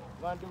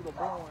 Gonna do the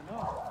blowing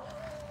up.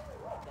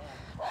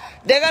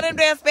 They got them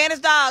damn Spanish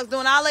dogs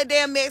doing all that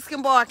damn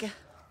Mexican barking.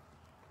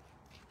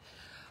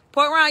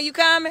 Pork Rind, you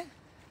coming?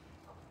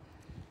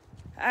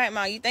 All right,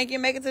 Mom, you think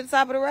you'll make it to the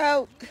top of the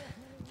road?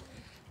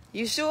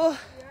 You sure? Yeah,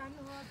 I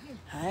know I can.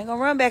 I ain't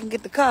gonna run back and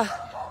get the car. I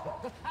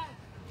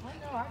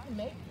know I can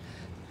make it.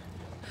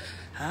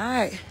 All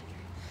right.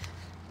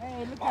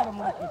 Hey, look at him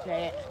looking,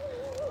 Chad.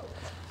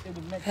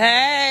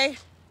 Hey.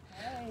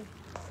 Hey.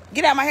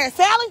 Get out my hair.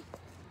 Sally?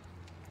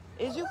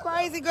 Is you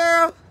crazy,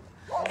 girl?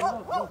 Go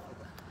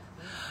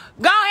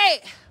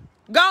ahead.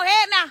 Go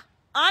ahead now.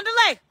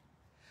 Underlay.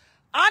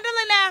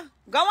 Underlay now.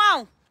 Go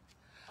on.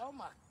 Oh,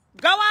 my.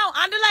 Go on.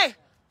 Underlay.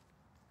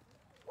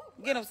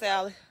 Get him,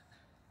 Sally.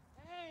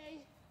 Hey.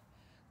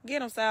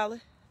 Get him,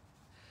 Sally.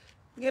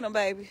 Get him,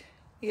 baby.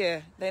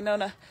 Yeah, they know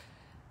now.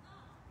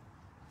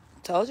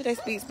 Told you they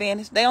speak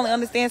Spanish. They only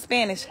understand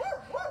Spanish.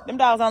 Them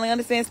dogs only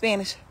understand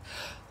Spanish.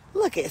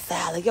 Look at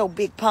Sally, your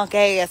big punk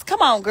ass.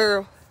 Come on,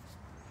 girl.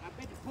 I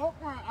bet the pork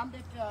rind, I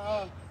bet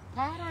the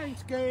powder ain't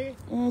scared.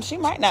 She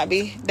might not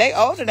be. They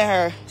older than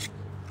her.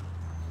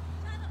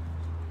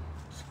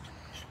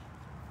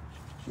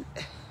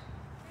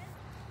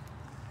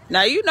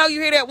 Now, you know you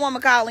hear that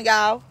woman calling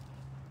y'all.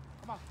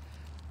 Come on.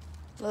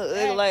 Look,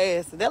 little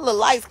ass. That little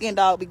light-skinned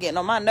dog be getting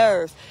on my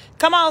nerves.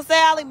 Come on,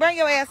 Sally. Bring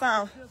your ass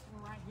on. This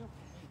one right here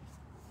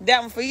for me.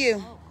 That one for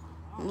you.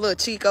 Little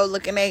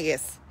Chico-looking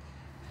ass.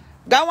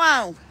 Go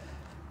on.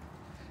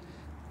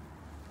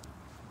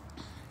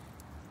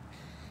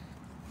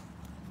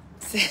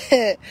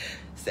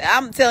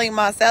 I'm telling you,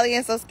 Ma, Sally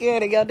ain't so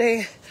scared of your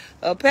damn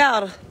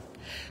powder.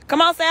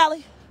 Come on, Sally.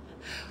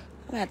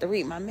 I'm going to have to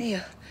read my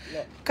mail.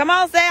 Look. Come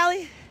on,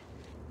 Sally.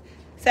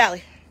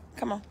 Sally,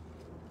 come on.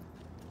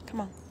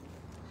 Come on.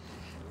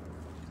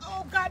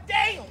 Oh,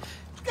 goddamn.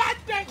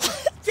 Goddamn.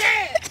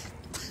 Dad.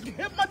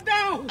 Get my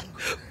dog.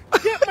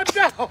 Get my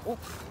dog.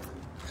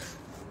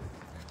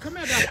 Come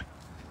here, dog.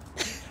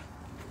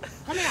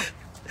 Come here.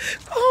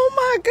 Oh,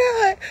 my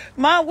God.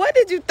 Ma, what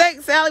did you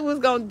think Sally was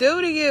going to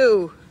do to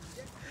you?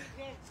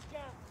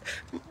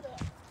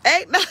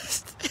 Ain't no...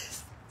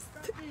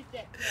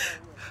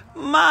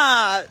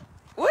 Ma,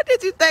 what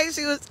did you think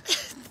she was?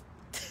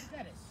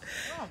 That is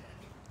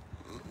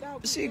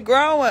strong. She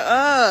growing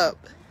up.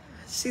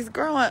 She's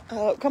growing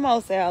up. Come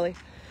on, Sally.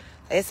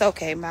 It's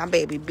okay, my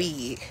baby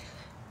big.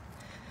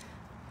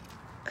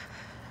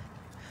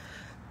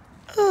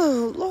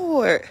 Oh,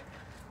 Lord.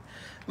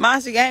 Ma,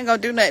 she ain't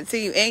gonna do nothing to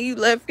you. And you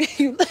left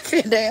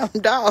your damn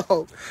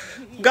dog.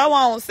 Go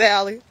on,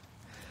 Sally.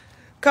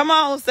 Come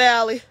on,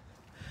 Sally.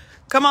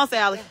 Come on,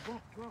 Sally.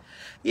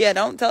 Yeah,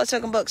 don't touch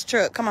Chuck and Buck's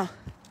truck. Come on.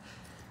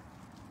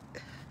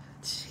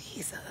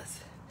 Jesus.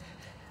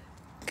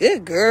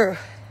 Good girl.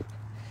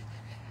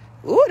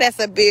 Ooh, that's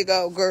a big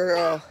old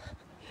girl.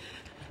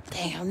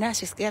 Damn, now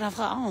she's scared of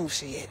her own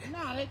shit.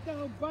 Nah, that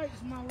dog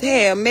bites my leg.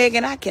 Damn,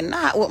 Megan, I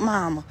cannot with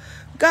mama.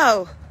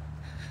 Go.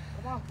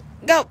 Come on.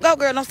 Go,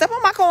 girl. Don't step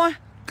on my corn.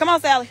 Come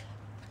on, Sally.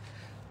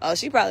 Oh,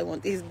 she probably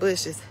want these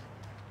bushes.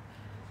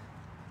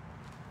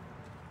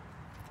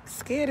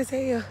 Scared as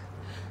hell.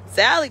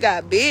 Sally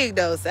got big,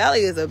 though.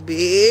 Sally is a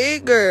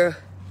big girl.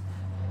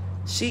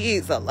 She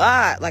eats a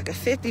lot, like a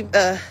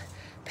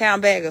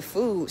 50-pound bag of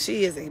food.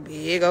 She is a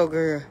big old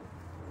girl.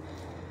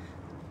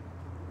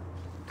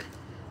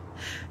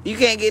 You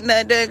can't get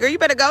nothing done, girl. You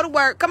better go to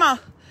work. Come on.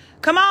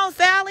 Come on,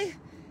 Sally.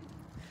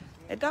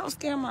 And don't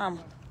scare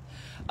mama.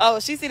 Oh,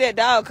 she see that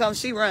dog come,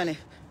 she running.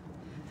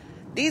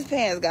 These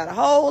pants got a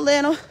hole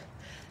in them.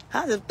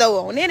 I just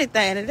throw on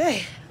anything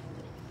today.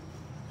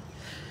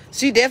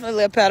 She definitely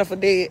left Powder for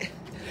dead.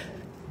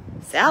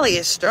 Sally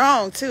is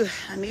strong, too.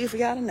 I need for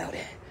y'all to know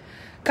that.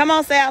 Come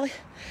on, Sally.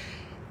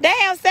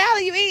 Damn,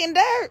 Sally, you eating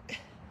dirt.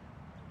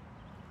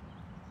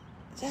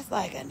 Just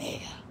like a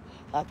nigga.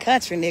 A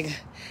country nigga.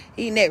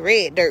 Eating that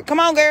red dirt. Come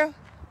on, girl.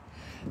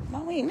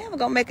 Mom, we ain't never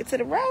gonna make it to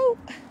the road.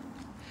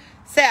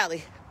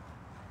 Sally.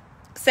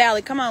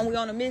 Sally, come on. We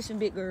on a mission,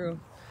 big girl.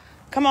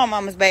 Come on,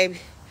 mama's baby.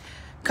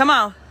 Come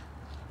on.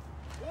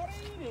 Let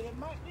her eat it. It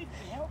might be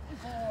healthy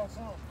for her or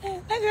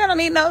something. That girl don't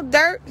need no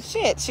dirt.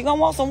 Shit, she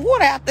gonna want some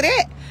water after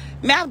that.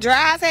 Mouth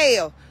dry as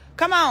hell.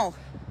 Come on.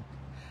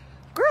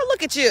 Girl,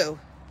 look at you.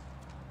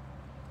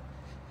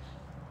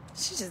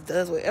 She just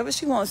does whatever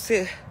she wants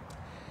to.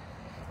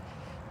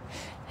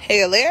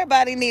 Hell,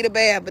 everybody need a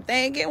bath, but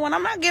they ain't getting one.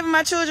 I'm not giving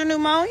my children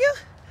pneumonia.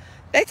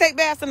 They take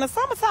baths in the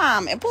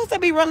summertime, and plus they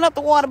be running up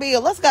the water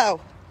bill. Let's go.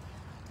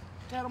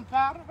 Tell them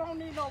Powder don't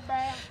need no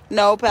bath.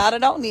 No, Powder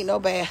don't need no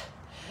bath.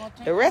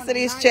 The rest of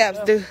these chaps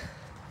do.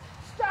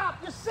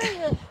 Stop, you see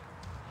it.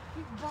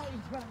 Keep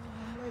biting, biting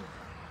my leg.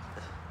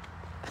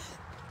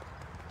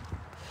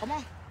 Come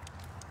on.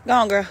 Go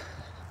on, girl.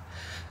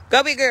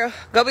 Go, big girl.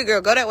 Go, big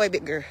girl. Go that way,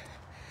 big girl.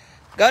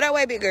 Go that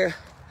way, big girl.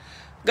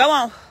 Go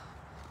on.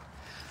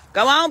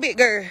 Go on, big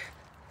girl.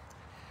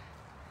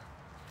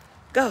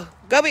 Go.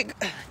 Go, big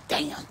girl.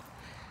 Damn.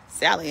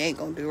 Sally ain't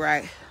gonna do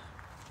right.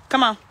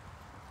 Come on.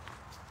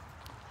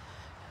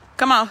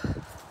 Come on.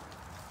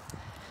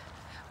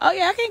 Oh,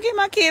 yeah, I can't get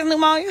my kids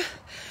pneumonia.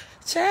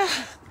 Child,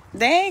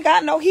 they ain't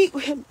got no heat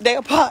with their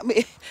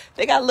apartment.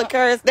 They got a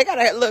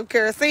little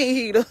kerosene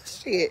heater.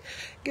 Shit.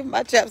 Give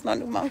my chaps no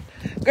pneumonia.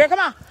 Girl, come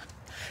on.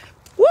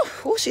 Woo.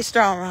 Woo, she's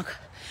strong, Ronka.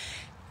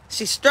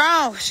 She's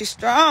strong. She's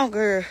strong,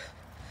 girl.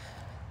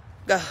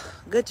 Go.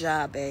 Good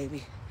job,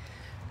 baby.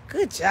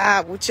 Good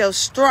job with your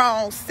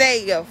strong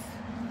self.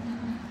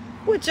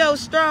 With your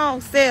strong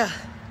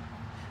self.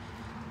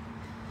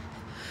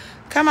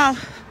 Come on.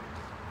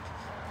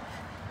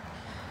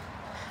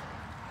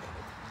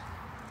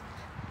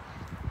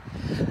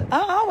 I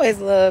always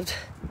loved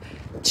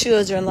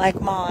children like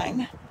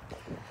mine.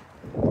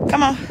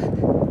 Come on.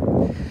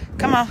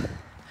 Come on.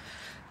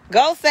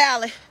 Go,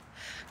 Sally.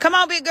 Come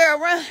on, big girl,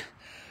 run.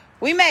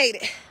 We made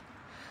it.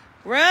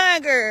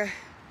 Run, girl.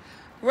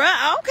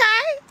 Run.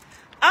 Okay.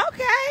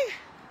 Okay.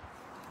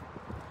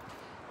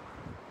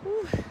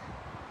 Whew.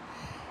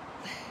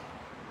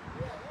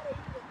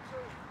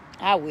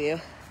 I will.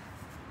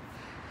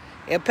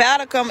 If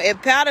Powder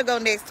go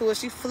next to her,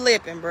 she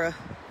flipping, bruh.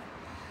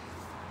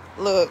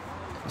 Look,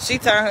 she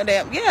turned her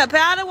down. Yeah,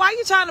 Powder, why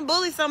you trying to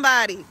bully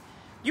somebody?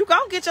 You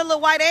gonna get your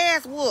little white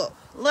ass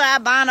whooped. Little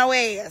albino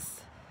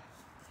ass.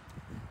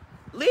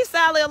 Leave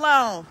Sally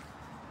alone.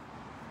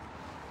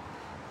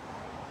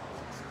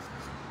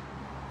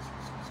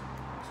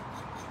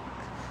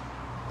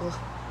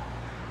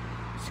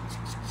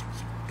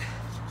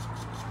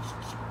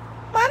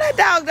 Why that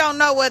dog don't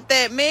know what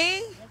that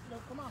means?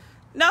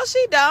 No,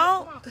 she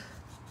don't.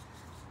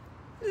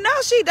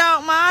 No, she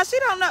don't, Ma. She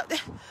don't know.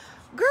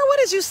 Girl, what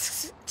did you...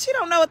 She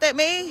don't know what that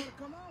means.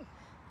 Come on.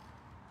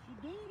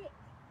 She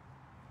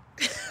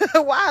did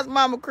it. Why is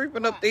Mama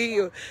creeping up the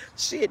hill?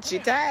 Shit, she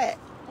tired.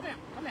 Come here,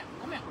 come here,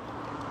 come here.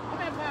 Come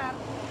here, Powder.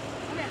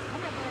 Come here,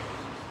 come here, baby.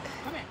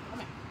 Come here, come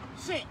here.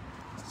 Sit,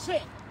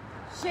 sit,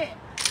 sit.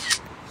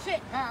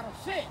 Sit, Powder,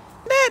 sit.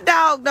 That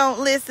dog don't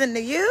listen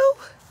to you.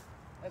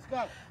 Let's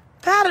go.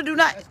 Powder do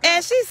not...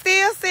 And she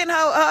still sitting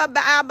her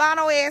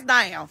albino ass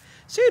down.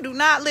 She do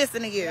not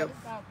listen to you.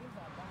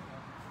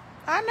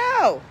 I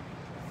know.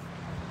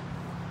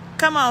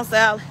 Come on,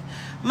 Sally.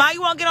 Ma,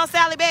 you want to get on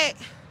Sally back?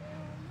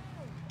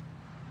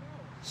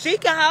 She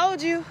can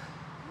hold you.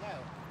 No.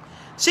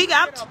 She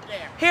got. Get up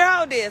there. Here,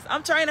 hold this.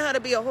 I'm training her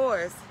to be a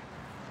horse.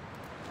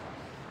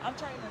 I'm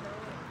training her.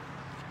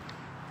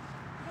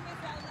 Come here,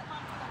 Sally. Let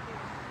Mama get up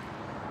there.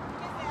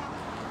 Come here,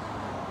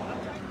 Sally. I'm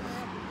training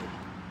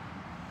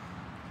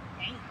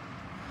her.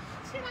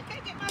 Shit, I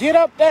can't get my. Get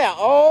up there.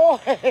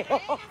 Oh.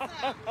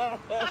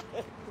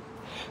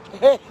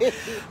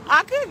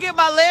 I couldn't get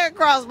my leg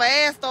across. My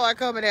ass started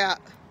coming out.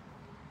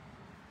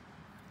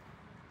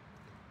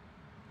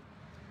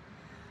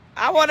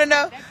 I want to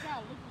know.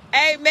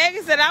 Hey,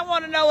 Megan said, I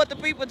want to know what the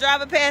people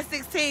driving past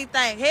 16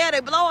 think. Hell, they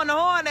blowing the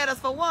horn at us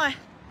for one.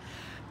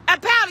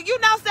 And Powder, you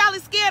know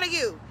Sally's scared of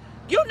you.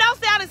 You know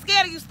Sally's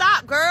scared of you.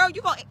 Stop, girl.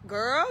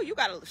 Girl, you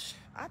got to,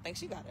 I think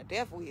she got a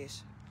death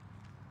wish.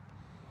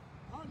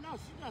 Oh, no,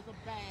 she got a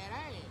bad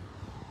ass.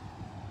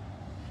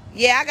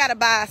 Yeah, I got to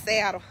buy a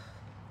saddle.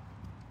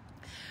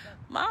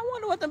 I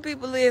wonder what them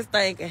people is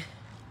thinking.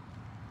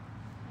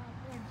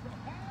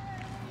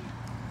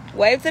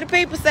 Wave to the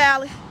people,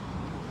 Sally.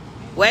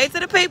 Wave to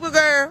the people,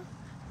 girl.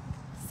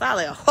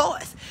 Sally, a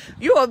horse.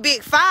 You a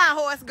big fine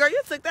horse, girl.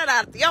 You took that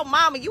out of your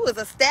mama. You was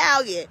a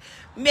stallion.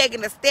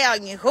 Megan the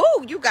Stallion. Who?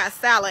 You got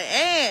Sally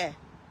Ann.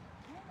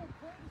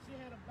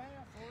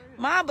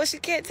 Mom, but she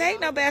can't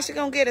take no bath. She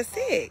gonna get her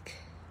sick.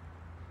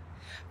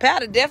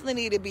 Powder definitely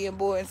need to be in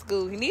boarding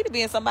school. He need to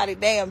be in somebody's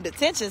damn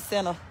detention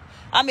center.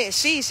 I mean,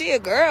 she a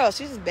girl.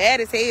 She's bad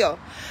as hell.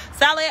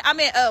 Sally,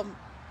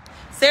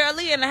 Sarah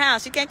Lee in the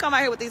house. She can't come out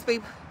here with these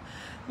people.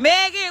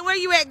 Megan, where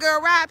you at,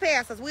 girl? Ride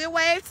past us. We'll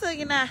wave to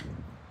you now.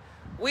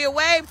 We'll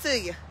wave to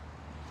you.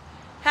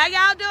 How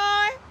y'all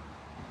doing?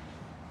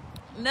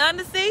 Nothing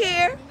to see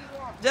here.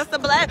 Just a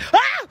black.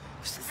 Ah!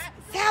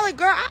 Sally,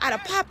 girl, I oughta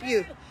pop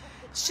you.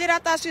 Shit, I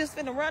thought she was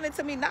finna run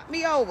into me, knock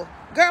me over.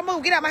 Girl,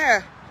 move. Get out my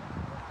hair.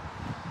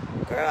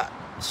 Girl,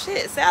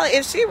 shit, Sally,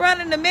 if she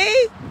running to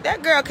me,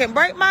 that girl can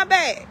break my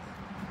back.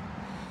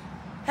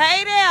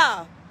 Hey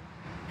there.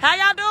 How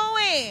y'all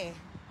doing?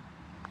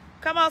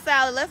 Come on,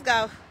 Sally, let's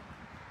go.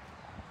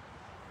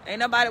 Ain't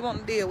nobody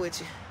wanting to deal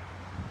with you.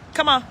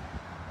 Come on.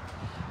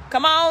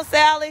 Come on,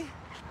 Sally.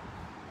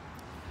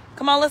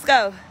 Come on, let's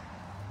go.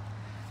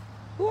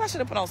 Ooh, I should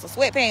have put on some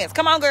sweatpants.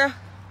 Come on, girl.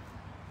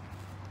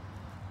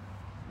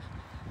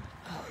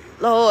 Oh,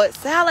 Lord.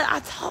 Sally,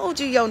 I told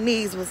you your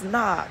knees was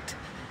knocked.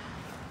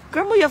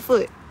 Girl, move your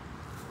foot.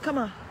 Come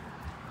on.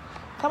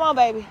 Come on,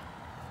 baby.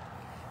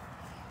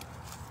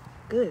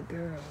 Good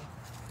girl.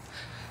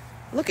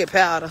 Look at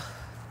Powder.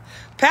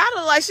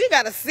 Powder like she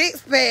got a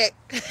six-pack.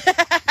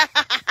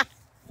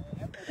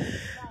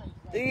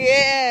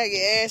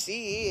 Yeah,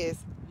 she is.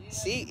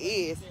 She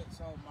is.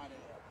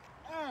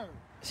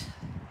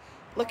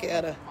 Look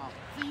at her.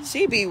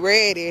 She be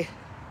ready.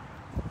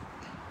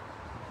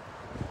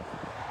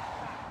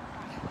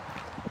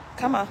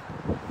 Come on.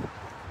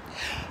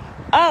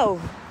 Oh,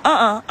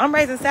 I'm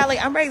raising Sally.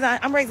 I'm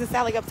raising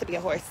Sally up to be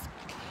a horse.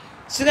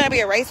 She's gonna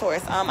be a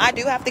racehorse. I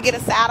do have to get a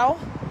saddle,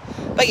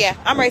 but yeah,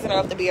 I'm raising her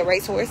up to be a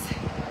racehorse.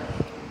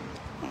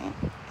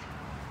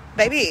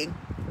 Baby,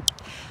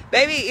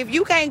 if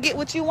you can't get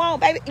what you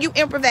want, baby, you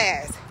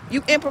improvise.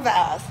 You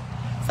improvise.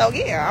 So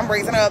yeah, I'm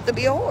raising her up to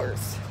be a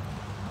horse.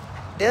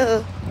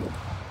 Duh.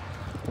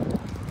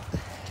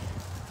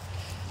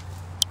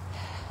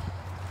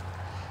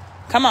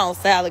 Come on,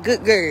 Sally.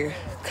 Good girl.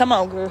 Come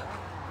on, girl.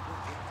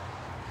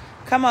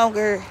 Come on,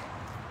 girl.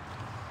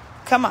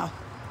 Come on.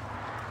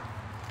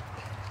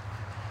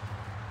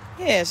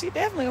 Yeah, she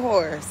definitely a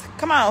horse.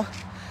 Come on.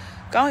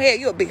 Go ahead.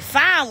 You'll be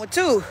fine with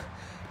two.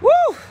 Woo.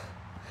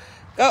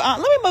 Go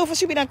on. Let me move before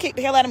she be done kick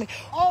the hell out of me.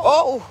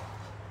 Oh,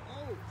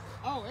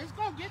 it's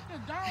gonna get the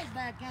dog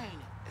back, ain't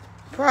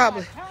it?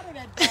 Probably.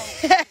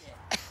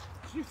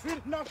 She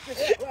finna knock the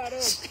hell out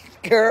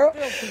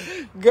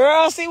of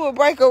Girl, she would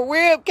break a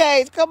rib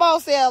cage. Come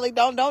on, Sally.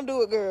 Don't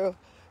do it, girl.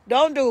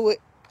 Don't do it.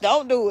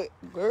 Don't do it,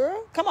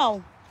 girl. Come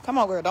on,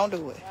 girl. Don't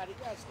do it.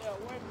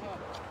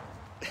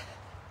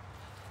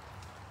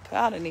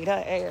 Powder need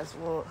her ass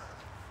whooped.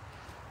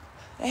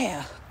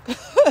 Damn.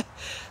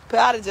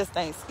 Powder just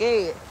ain't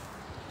scared.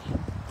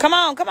 Come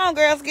on,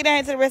 girls. Get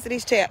down to the rest of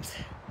these chaps.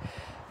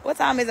 What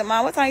time is it,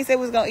 Mom? What time you said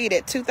we was going to eat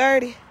at 2:30? No,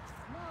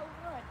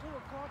 we're at 2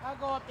 o'clock. I'll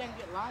go up there and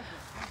get Elijah.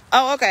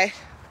 Oh, okay.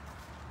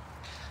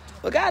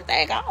 Well, God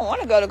dang, I don't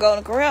want to go to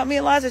Golden Corral. Me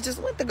and Elijah just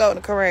went to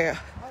Golden Corral.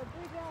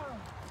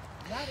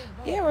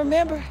 Yeah,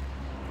 remember? Well,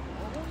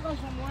 we'll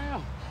go somewhere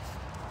else.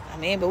 I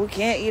mean, but we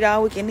can't eat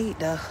all we can eat,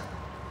 though.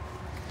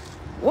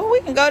 Well,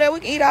 we can go there.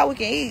 We can eat all we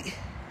can eat.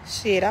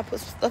 Shit, I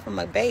put some stuff in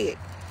my bag.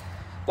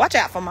 Watch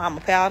out for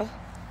Mama Powder.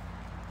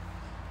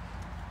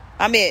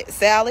 I mean,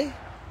 Sally.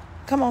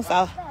 Come on,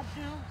 Sally.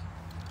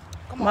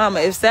 Mama,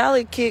 if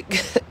Sally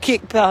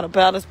kick Powder,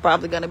 Powder's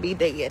probably going to be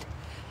dead.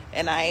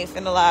 And I ain't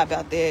finna lie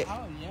about that.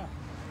 Oh, yeah.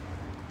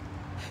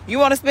 You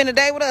want to spend the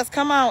day with us?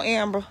 Come on,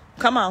 Amber.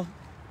 Come on.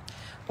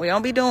 We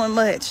don't be doing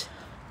much.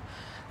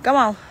 Come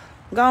on.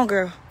 Go on,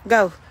 girl.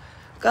 Go.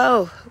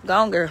 Go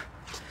on, girl.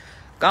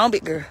 Go on,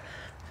 big girl.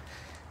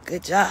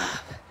 Good job.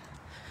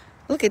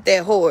 Look at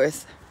that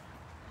horse.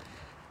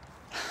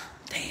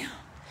 Damn.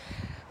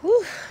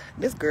 Whew.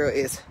 This girl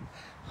is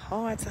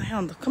hard to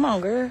handle. Come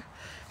on, girl.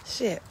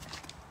 Shit.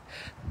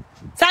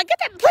 So get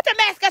that, put the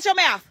mask out your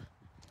mouth.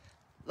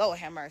 Lord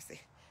have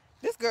mercy.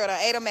 This girl done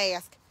ate a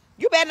mask.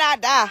 You better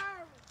not die.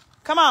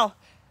 Come on.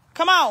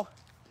 Come on.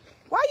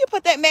 Why you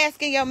put that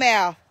mask in your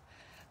mouth?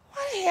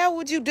 Why the hell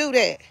would you do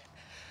that?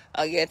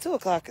 Oh, yeah, 2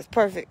 o'clock is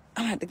perfect.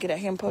 I'm going to have to get out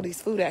here and pull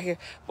these food out here.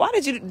 Why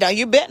did you... Now,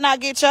 you better not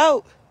get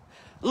choked.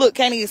 Look,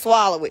 can't even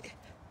swallow it.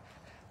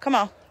 Come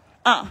on.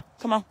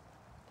 Come on.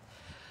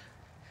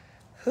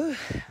 Whew.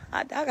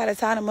 I got to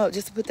tie them up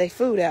just to put their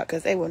food out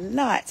because they will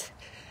not.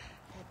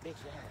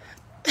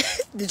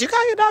 Did you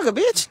call your dog a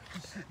bitch?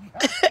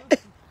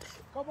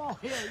 Come on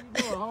here.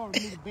 You doing hard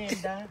for me to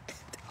bend down.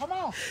 Come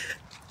on.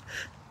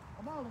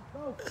 Come on, let's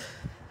go.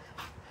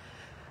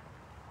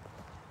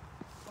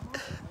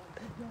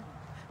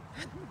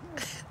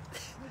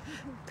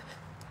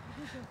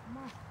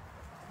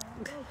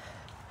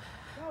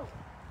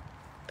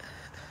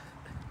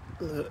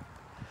 Look.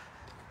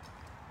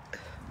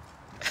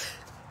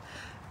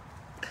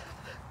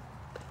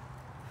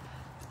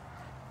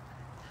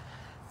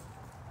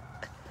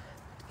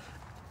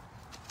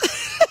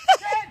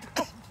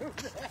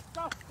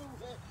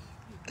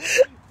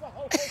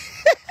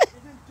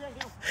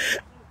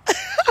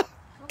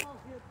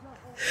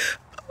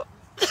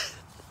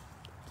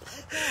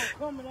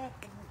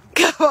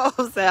 Come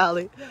on,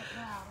 Sally.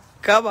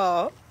 Come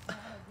on.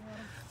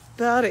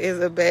 Powder is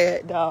a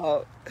bad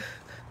dog.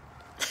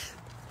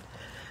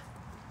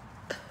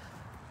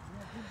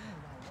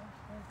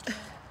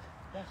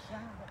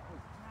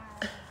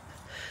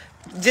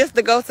 Just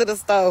to go to the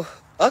store.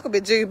 Uncle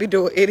Big G be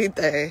doing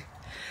anything.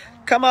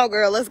 Come on,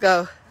 girl, let's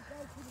go.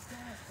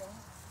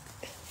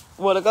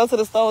 Want to go to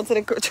the store and to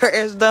the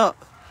trash dump?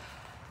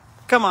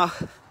 Come on.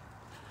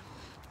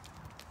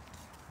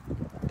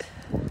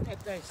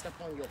 That thing stuck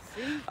on your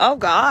feet? Oh,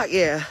 God,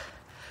 yeah.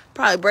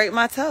 Probably break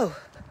my toe.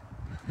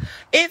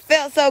 It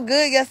felt so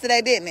good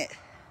yesterday, didn't it?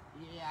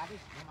 Yeah, I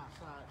just come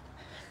outside.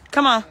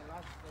 Come on.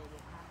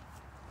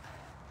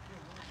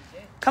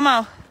 Come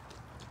on.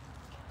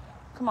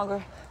 Come on,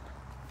 girl.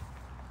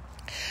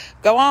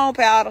 Go on,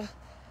 Powder.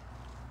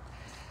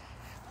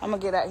 I'm going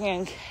to get out here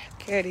and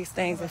carry these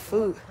things of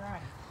food.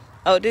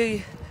 Oh, do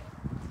you?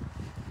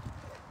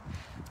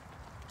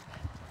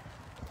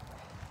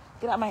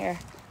 Get out my hair.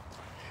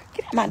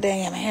 Get out my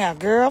damn hair,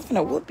 girl. I'm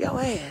finna whoop your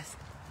ass.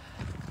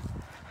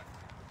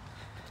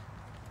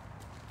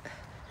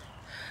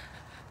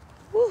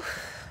 Woo.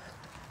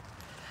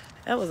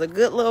 That was a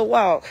good little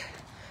walk.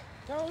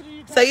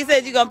 So you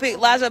said you're going to pick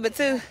Elijah up at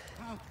 2? You're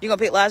going to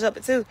pick Elijah up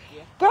at 2?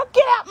 Yeah. Girl,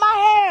 get out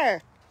my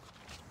hair.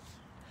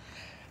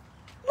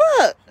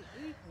 Look.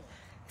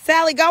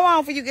 Sally, go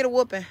on before you get a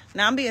whooping.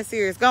 Now, I'm being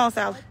serious. Go on,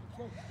 Sally.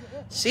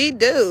 She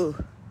do.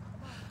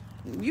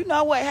 You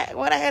know what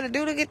I had to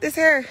do to get this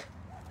hair?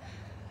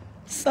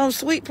 Some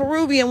sweet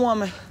Peruvian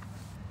woman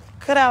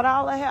cut out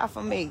all the hair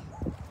for me.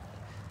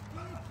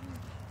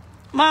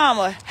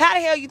 Mama, how the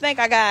hell you think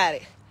I got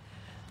it?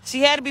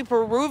 She had to be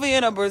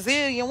Peruvian or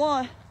Brazilian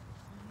one.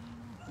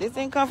 This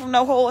didn't come from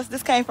no horse.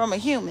 This came from a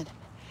human.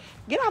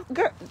 Get off,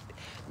 girl.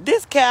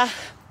 This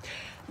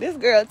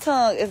girl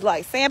tongue is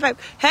like sandpaper.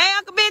 Hey,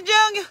 Uncle Ben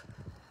Jr.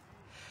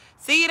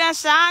 See you done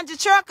shined your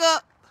truck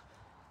up.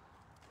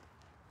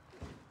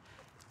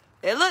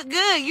 It looked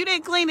good. You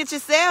didn't clean it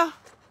yourself.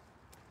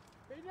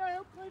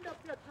 Who cleaned up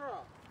your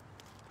truck?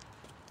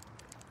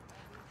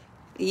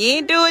 You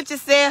ain't do it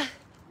yourself.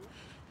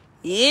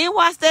 You ain't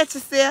watch that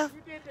yourself.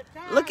 You did the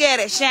time. Look at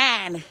it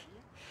shining.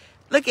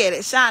 Look at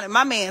it shining.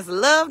 My man's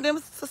love them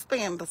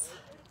suspenders.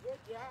 Good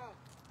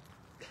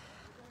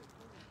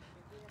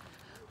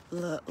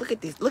job. Look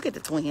at this. Look at the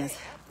twins.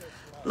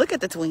 Look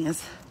at the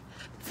twins.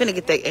 Finna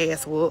get their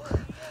ass whooped.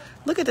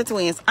 Look at the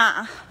twins.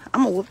 I'm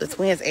gonna whoop the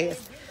twins'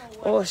 ass.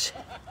 Oh, shit.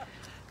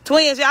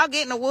 Twins, y'all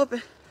getting a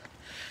whooping.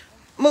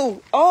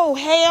 Move. Oh,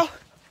 hell.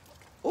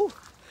 Ooh.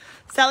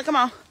 Sally, come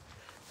on.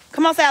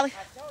 Come on, Sally.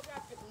 I told you I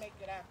couldn't make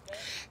it out there.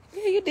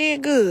 Yeah, you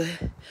did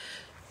good.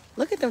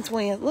 Look at them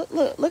twins. Look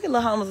at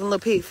little Homer's and little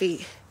pig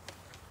feet.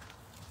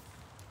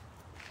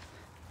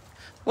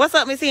 What's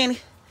up, Miss Henny?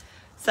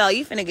 Sally,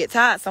 you finna get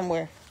tired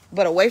somewhere,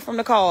 but away from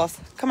the cars.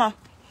 Come on.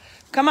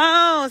 Come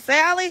on,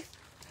 Sally.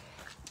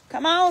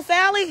 Come on,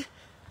 Sally.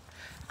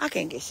 I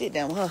can't get shit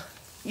done with her.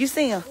 You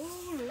see him?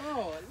 Oh,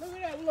 Lord.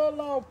 Look at that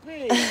little old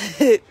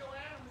pig.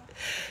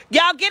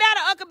 Y'all get out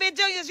of Uncle Ben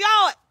Jr.'s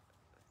yard.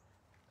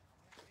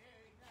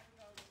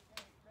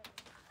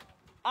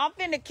 I'm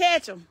finna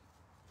catch him.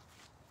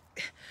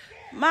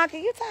 Ma,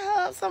 can you tie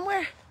her up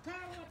somewhere? Tie her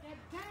up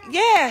that time.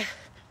 Yeah.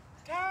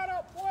 Tie it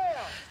up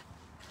well.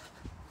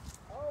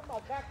 Oh, my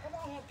God. Come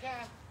on here,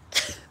 Kai.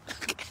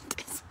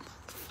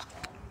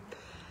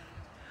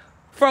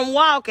 From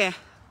walking.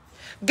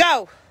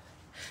 Go.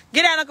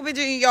 Get out of Uncle Ben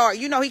Jr.'s yard.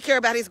 You know he care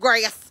about his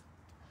grass.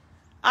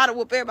 I'd have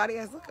whoop everybody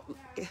else. Look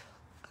at,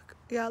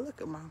 yeah,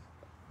 look at Mom.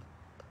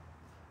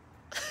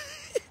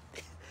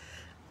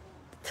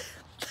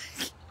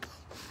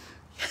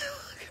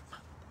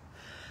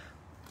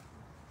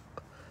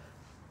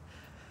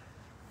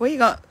 Where you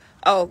going?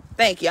 Oh,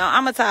 thank you.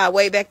 I'm going to tie her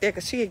way back there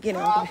because she'll get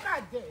in. Oh,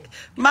 God damn.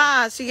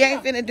 Ma, she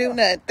ain't finna do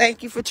nothing.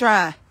 Thank you for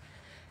trying.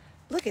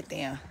 Look at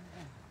them.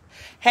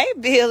 Hey,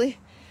 Billy.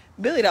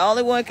 Billy, the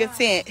only one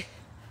content.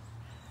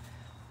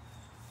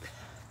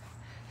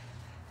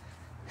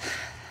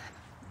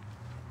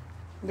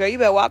 Girl, you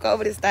better walk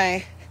over this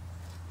thing.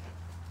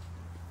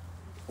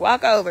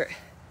 Walk over it.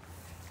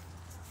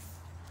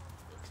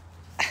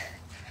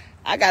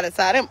 I gotta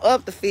tie them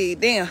up to feed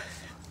them.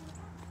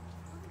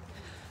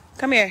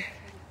 Come here.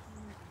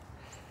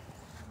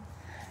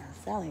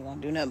 Sally ain't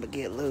gonna do nothing but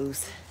get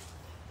loose.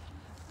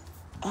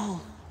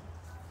 Oh.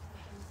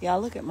 Y'all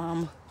look at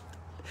Mama.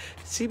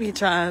 She be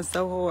trying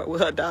so hard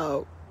with her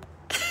dog.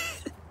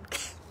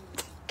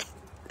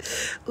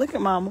 Look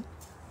at Mama.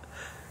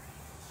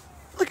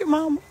 Look at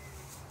Mama.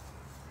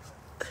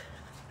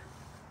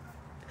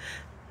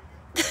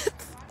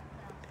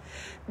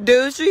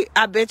 Dude,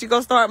 I bet you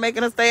gonna start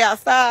making her stay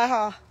outside,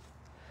 huh?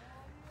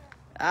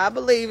 I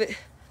believe it.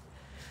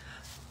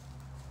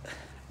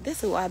 This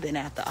is who I've been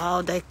after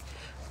all day.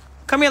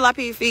 Come here,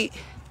 LaPie feet.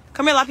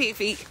 Come here, LaPie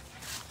feet.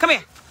 Come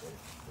here.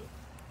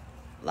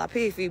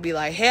 LaPie feet be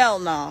like, hell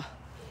no.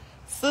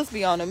 Sis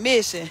be on a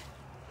mission.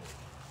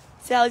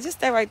 Sally, just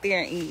stay right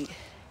there and eat.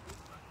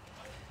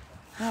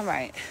 All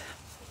right.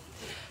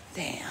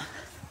 Damn.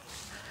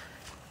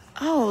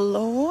 Oh,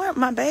 Lord.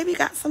 My baby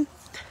got some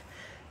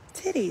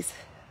titties.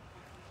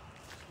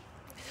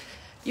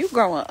 You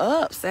growing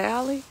up,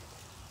 Sally.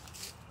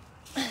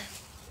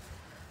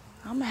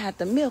 I'm gonna have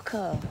to milk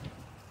her.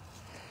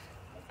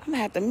 I'm gonna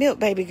have to milk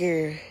baby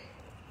girl.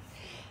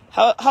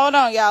 Hold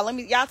on, y'all.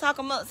 Y'all talk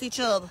amongst each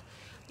other.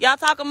 Y'all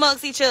talk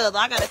amongst each other.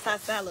 I gotta tie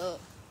Sally up.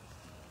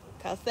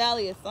 Cause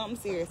Sally is something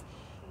serious.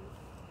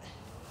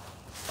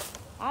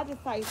 I'll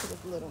just tie you to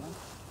this little one.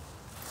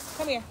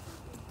 Come here.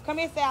 Come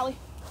here, Sally.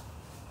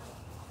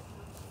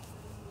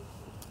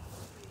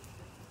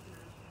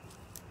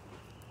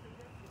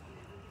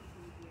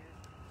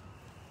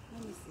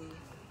 Let me see.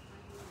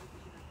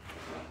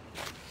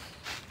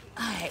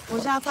 Alright,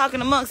 was y'all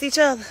talking amongst each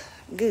other?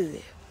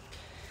 Good.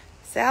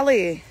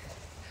 Sally.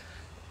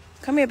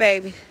 Come here,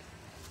 baby.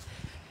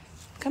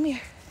 Come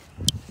here.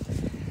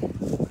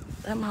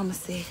 Let Mama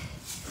see.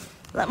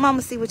 Let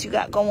Mama see what you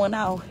got going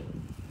on.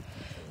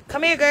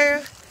 Come here,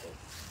 girl.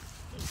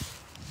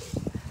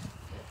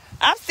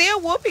 I'm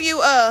still whooping you,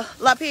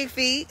 LaPie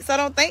feet, so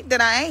don't think that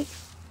I ain't.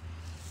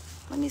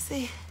 Let me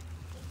see.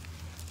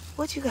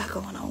 What you got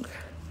going on, girl?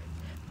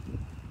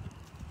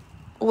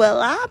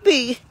 Well, I'll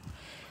be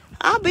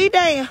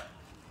damn.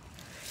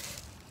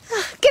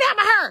 Get out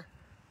my hair.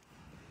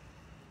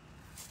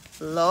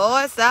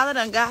 Lord, Sally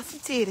done got some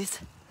titties.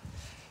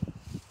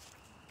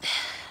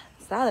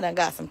 Sally done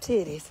got some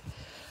titties.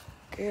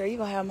 Girl, you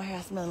gonna have my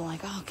hair smelling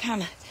like all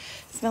kind of,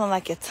 smelling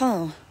like your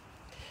tongue.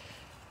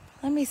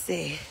 Let me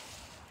see.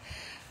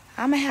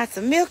 I'm gonna have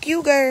to milk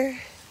you, girl.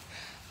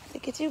 To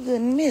get you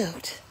good and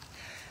milked.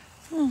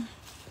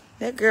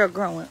 That girl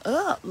growing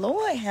up.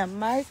 Lord have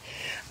mercy.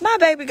 My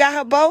baby got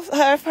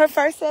her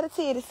first set of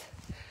titties.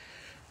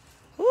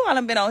 Ooh, I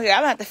done been on here. I'm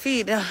gonna have to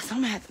feed them, so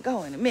I'm gonna have to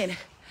go in a minute.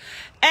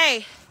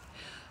 Hey.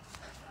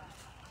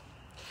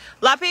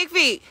 LaPie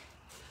feet.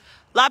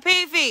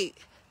 LaPie feet.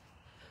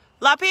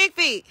 LaPie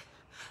feet.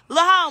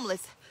 Little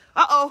homeless.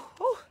 Uh-oh.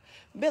 Ooh.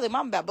 Billy,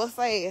 Mama about to bust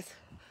her ass.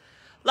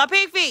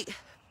 LaPie feet.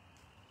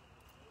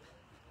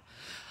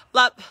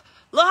 Little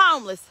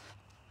homeless.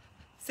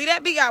 See,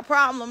 that be our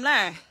problem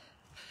now.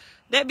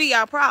 That be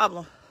our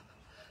problem.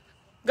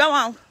 Go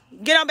on.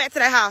 Get on back to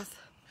that house.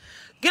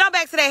 Get on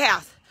back to that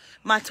house.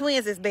 My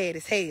twins is bad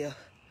as hell.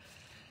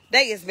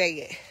 They is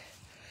bad.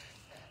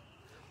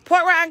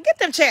 Port Ryan, get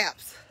them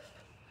chaps.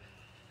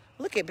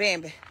 Look at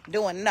Bambi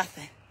doing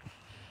nothing.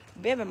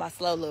 Bambi my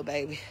slow little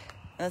baby.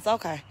 That's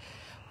okay.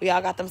 We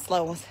all got them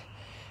slow ones.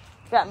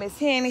 Got Miss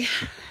Henny.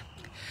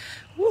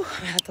 Woo,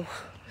 I have to...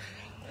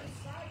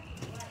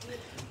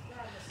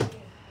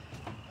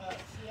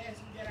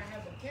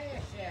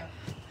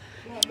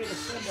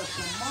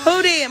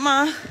 Who did,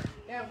 Ma?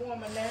 That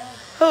woman there.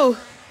 Who?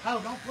 Oh,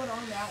 don't put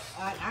on that.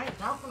 I ain't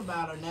talking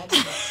about her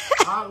nothing,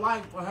 but I'd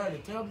like for her to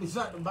tell me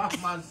something about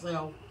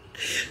myself.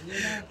 You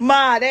know?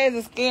 Ma, that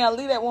is a scam.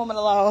 Leave that woman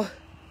alone.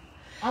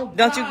 Oh,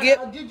 don't God, you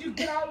get... did you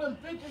get all them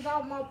pictures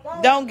off my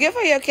phone? Don't give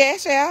her your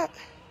cash out.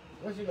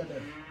 What's she gonna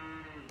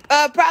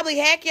do? Probably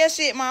hack your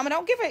shit, Mama.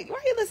 Don't give her...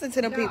 Why you listen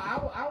to them people? I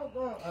was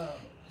going to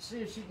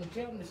see if she could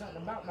tell me something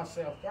about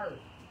myself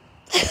first.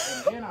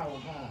 And then I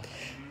was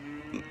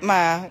going.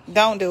 Ma,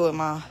 don't do it,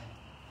 Ma.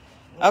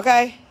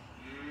 Okay?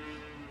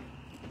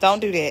 Don't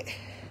do that.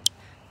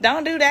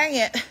 Don't do that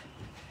yet.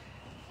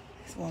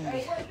 This woman.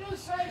 Hey, what you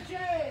say,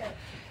 Chad?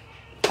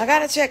 I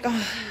gotta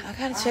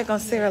check on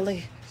Sarah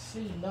Lee.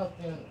 See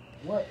nothing.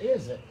 What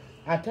is it?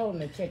 I told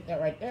him to check that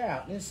right there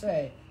out. Just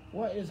say,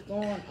 what is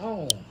going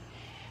on?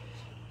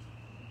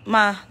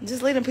 Ma,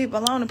 just leave them people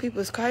alone. The people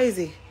is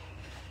crazy.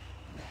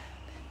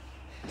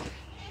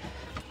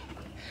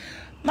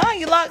 Ma,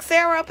 you locked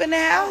Sarah up in the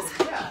house?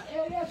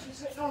 Yeah, she's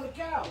sitting on the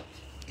couch.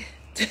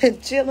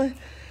 Chilling?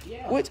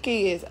 Yeah. Which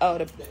kids? Oh,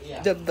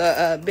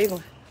 the big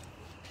one.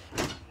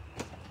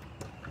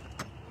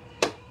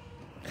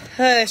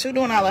 Hush, who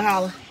doing all the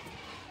holler?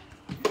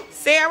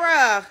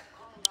 Sarah!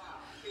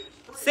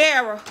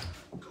 Sarah.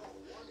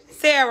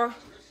 Sarah.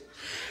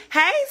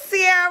 Hey,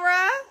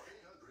 Sarah.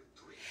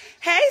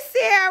 Hey,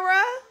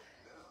 Sarah.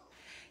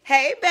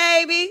 Hey,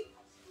 baby.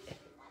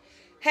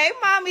 Hey,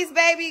 mommy's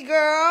baby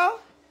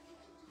girl.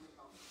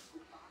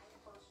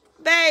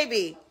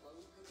 Baby.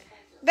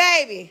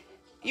 Baby.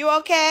 You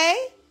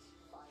okay?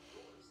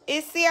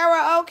 Is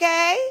Sarah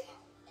okay?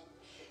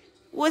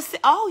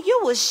 Oh, you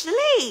was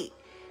asleep.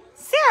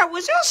 Sarah,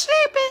 was you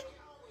sleeping?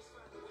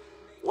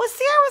 Was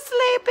Sarah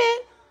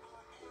sleeping?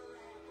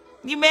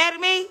 You mad at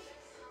me?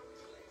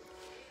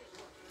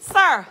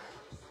 Sir.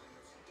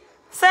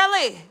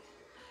 Sally.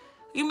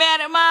 You mad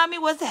at mommy?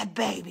 What's that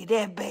baby?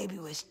 That baby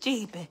was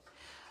cheaping.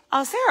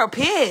 Oh, Sarah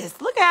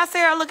pissed. Look how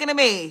Sarah looking at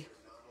me.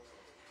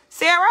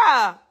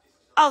 Sarah.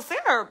 Oh,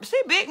 Sarah,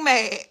 she big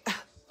mad.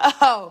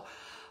 Oh,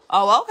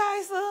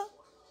 okay, sir.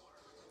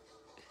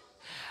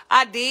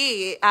 I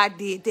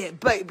did. That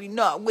baby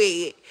not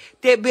wet.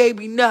 That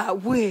baby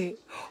not wet.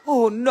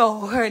 Oh,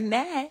 no, her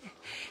not.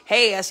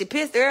 Hey, she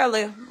pissed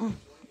earlier.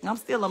 I'm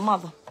still a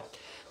mother.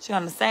 She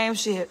on the same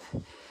shit.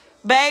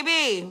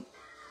 Baby.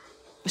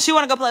 She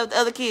want to go play with the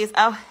other kids.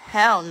 Oh,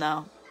 hell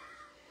no.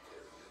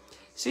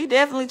 She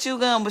definitely chew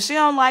gum, but she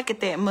don't like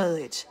it that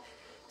much.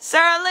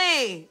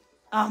 Shirley.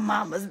 Oh,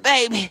 mama's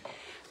baby.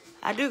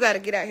 I do got to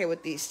get out here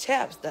with these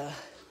chaps, though.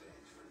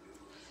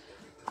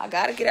 I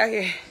got to get out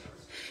here.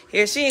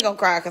 Here, she ain't going to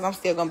cry because I'm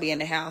still going to be in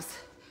the house.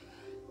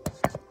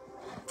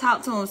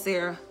 Talk to him,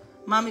 Sarah.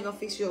 Mommy going to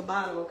fix you a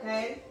bottle,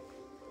 okay?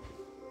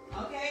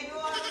 Okay,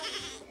 daughter?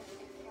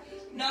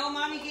 No,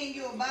 mommy getting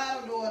you a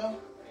bottle, daughter.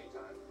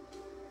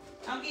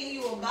 I'm getting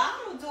you a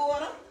bottle,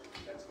 daughter.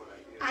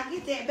 I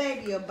get that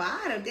baby a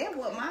bottle. That's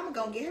what mama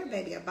gonna get her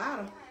baby a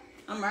bottle.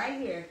 I'm right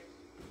here.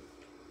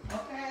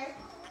 Okay?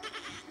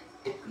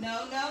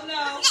 No.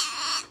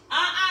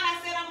 I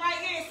said I'm right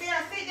here.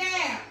 Sarah, sit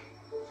down.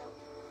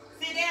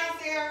 Sit down,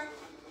 Sarah.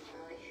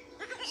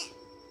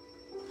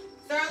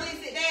 Sterling,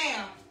 sit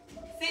down.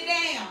 Sit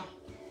down.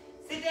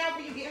 Sit down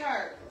before you get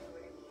hurt.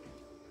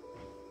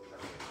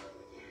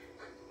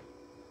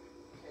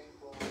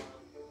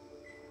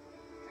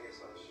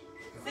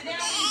 Sit down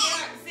before you get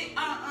hurt. Sit,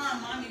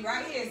 mommy,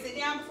 right here. Sit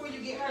down before you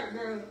get hurt,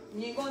 girl.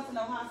 You ain't going to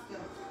no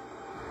hospital.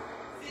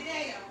 Sit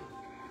down.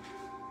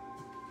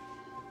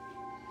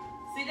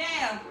 Sit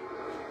down.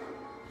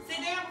 Sit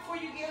down before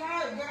you get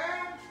hurt,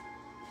 girl.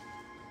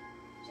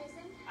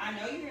 Jason? I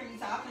know you hear me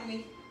talking to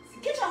me.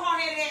 Get your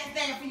hard-headed ass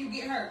down before you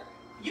get hurt.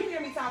 You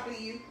hear me talking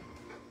to you.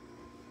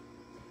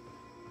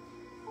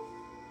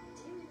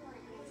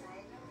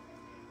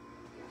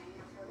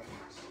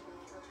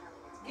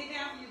 Get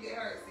down before you get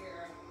hurt,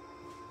 Sarah.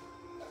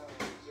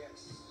 Yes.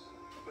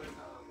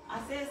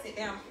 I said sit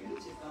down before you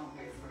just don't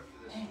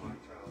listen.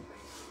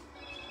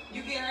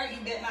 You get hurt,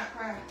 you better not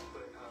cry.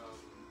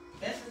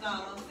 That's just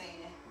all I'm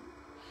saying.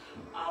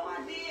 Oh,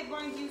 I did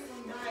bring you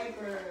some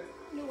diapers.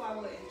 I knew I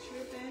wasn't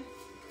tripping.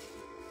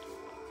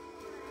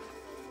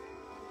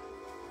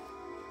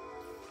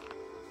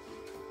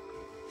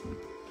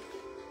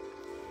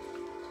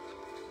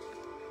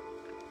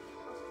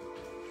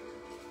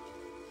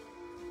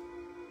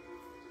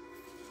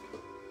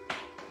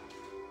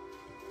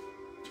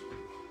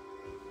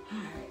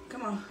 Alright,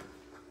 come on.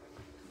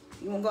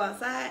 You wanna go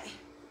outside?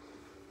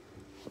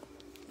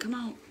 Come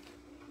on.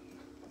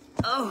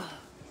 Oh.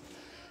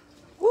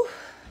 Woo.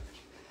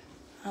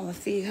 I'm gonna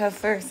feed her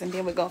first and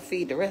then we're gonna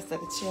feed the rest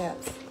of the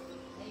chaps.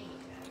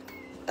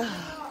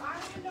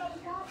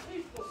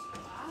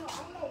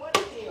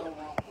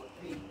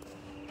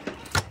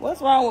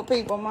 What's wrong with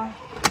people, Ma?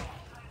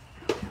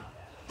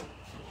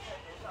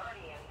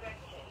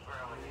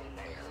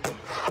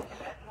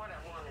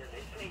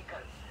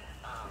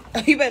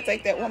 You better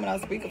take that woman on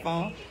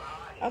speakerphone.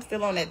 I'm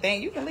still on that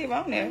thing. You can leave her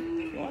on there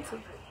if you want to.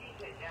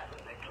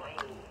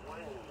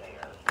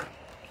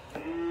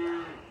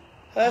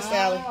 Hush,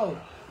 Sally.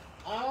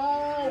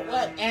 Oh,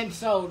 what? And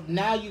so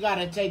now you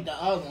gotta take the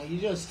other one. You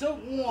just took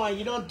one.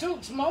 You done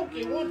took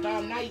Smokey one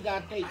time. Now you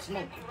gotta take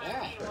Smokey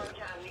back.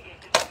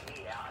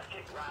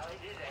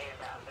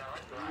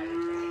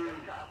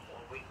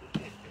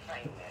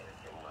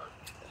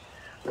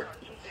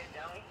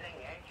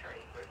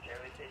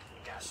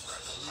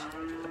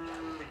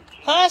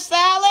 Hush,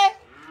 Sally.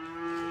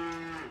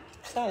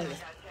 Sally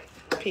is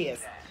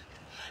pissed.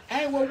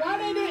 Hey, well, why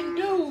they didn't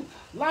do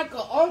like an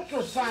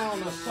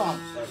ultrasound or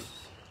something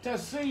to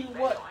see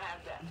what?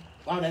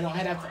 Oh, they don't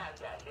have that.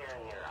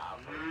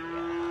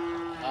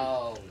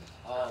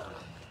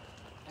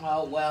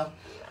 Oh, well.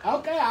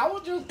 Okay, I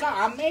was just call.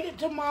 I made it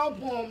to my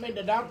appointment.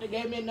 The doctor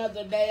gave me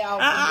another day off.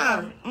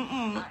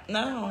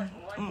 No.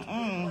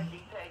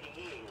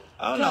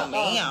 Oh, no,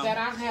 ma'am. That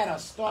I had a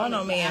stomach. Oh,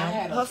 no,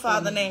 ma'am. Her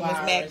father's name is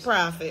Mac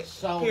Profit.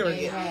 So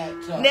period.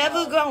 To,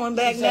 never going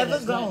back, never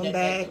going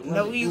back.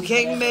 No, you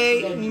can't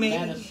make me.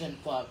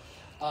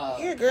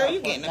 Here, girl,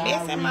 you getting a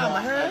mess at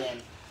mama,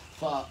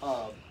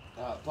 huh?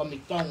 For me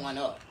throwing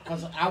up.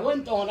 Because I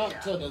wasn't throwing up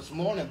till this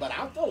morning, but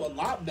I feel a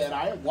lot better.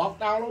 I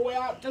walked all the way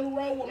out to the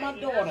road with my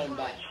daughter and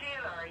back.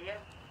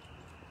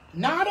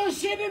 No, I done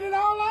shitted it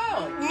all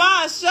out.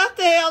 Ma, shut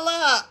the hell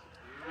up.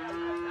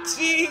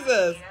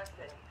 Jesus.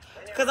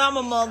 Because I'm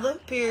a mother,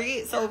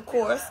 period. So, of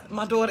course,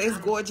 my daughter is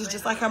gorgeous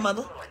just like her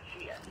mother.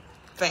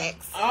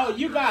 Facts. Oh,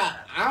 you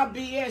got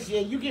IBS,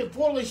 yeah. You get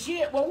full of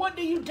shit. Well, what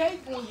do you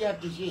take when you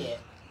have to shit?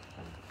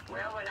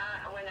 Well,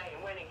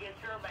 when it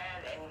gets real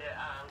bad and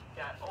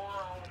the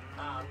oral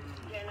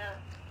thinner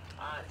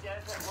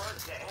doesn't work,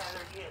 that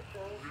Heather gets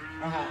me,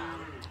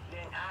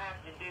 then I have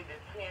to do the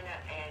thinner,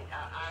 and I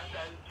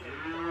go to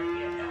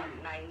get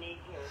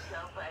magnesium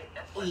sulfate.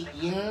 That's what they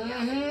get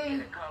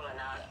a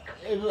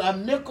colonoscopy. A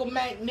nickel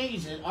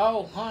magnesium.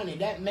 Oh, honey,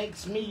 that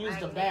makes me use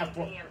the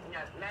bathroom.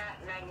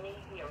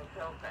 Magnesium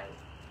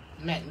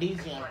sulfate.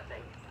 Magnesium.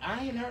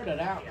 I ain't heard of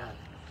that one.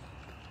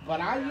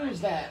 But I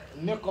use that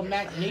nickel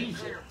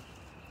magnesium.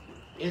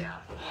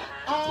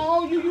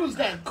 Oh, you use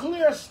that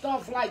clear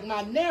stuff like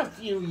my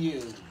nephew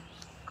used.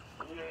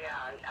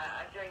 Yeah,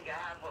 I drink a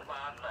half a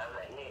bottle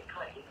of it,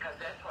 because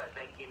that's what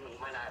they give me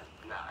when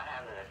I'm not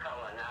having a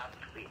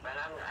colonoscopy, but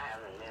I'm not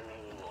having them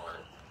anymore.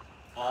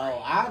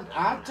 Oh,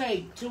 I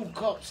take 2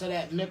 cups of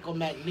that nickel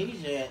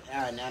magnesium,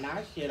 and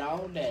I shit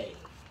all day.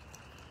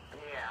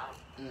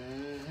 Yeah.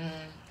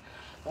 Mm-hmm.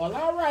 Well,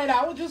 all right.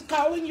 I was just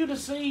calling you to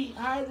see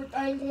how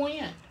everything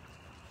went.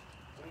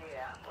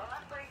 Yeah. Well, I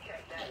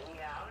appreciate that.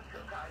 Yeah, I was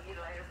going to call you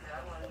later, but I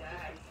wanted to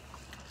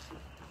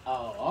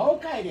know. Oh,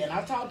 okay then.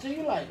 I'll talk to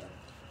you later.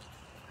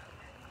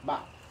 Bye.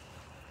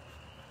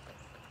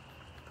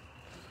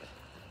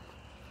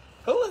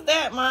 Who was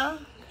that, Ma?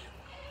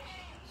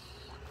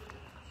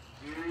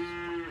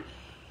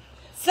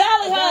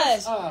 Sally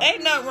Hush.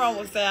 Ain't nothing wrong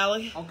with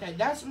Sally. Okay,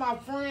 that's my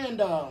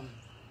friend,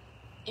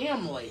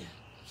 Emily.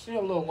 She a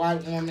little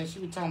white woman. She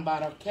was talking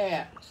about her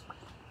cat.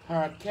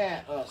 Her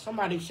cat,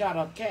 somebody shot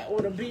her cat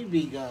with a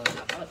BB gun. I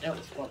thought that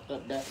was fucked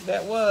up.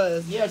 That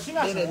was. Yeah, she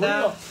got Did some it real.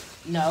 down?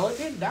 No, it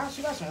didn't die.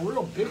 She got some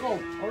real big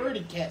old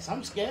purdy cats.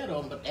 I'm scared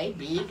of them, but they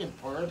big and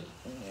purdy.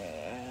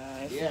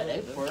 Yeah,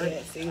 they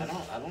purdy. I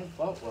don't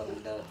fuck with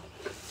them though.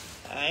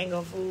 I ain't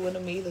gonna fool with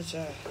them either,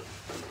 child.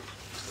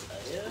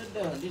 Yeah,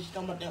 done. Just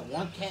talking about that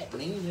one cat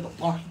mean little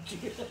bark.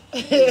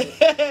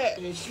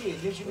 Yeah,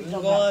 shit. This should be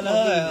talking Going about to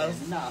her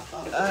house.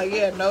 Nah.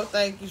 Yeah, no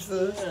thank you,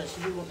 sis. Yeah,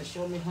 she be wanting to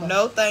show me her.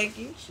 No thank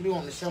you. She be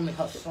wanting to show me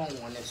her sewing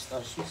and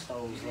stuff. She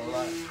sews a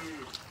lot.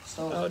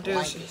 Sews Oh,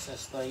 does she? blankets and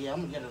stuff. Yeah,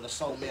 I'm gonna get her to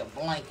sew me a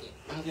blanket.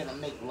 I'm gonna get her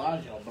to make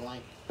larger a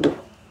blanket.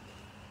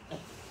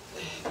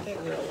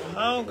 That girl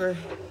hungry.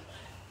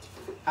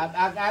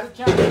 I gotta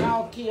try to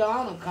call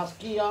Kiana, because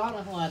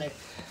Kiana, honey,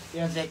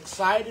 is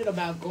excited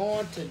about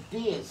going to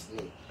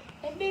Disney.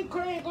 And then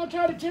Craig gonna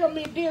try to tell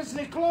me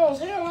Disney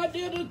closed. Hell, I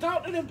did to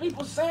talk to them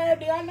people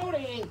Saturday. I know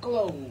they ain't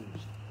closed.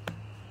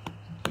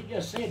 He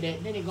just said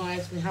that. Then he gonna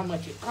ask me how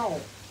much it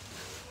cost.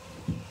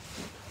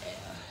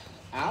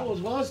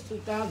 Ours was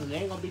 $2,000. It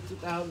ain't gonna be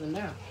 $2,000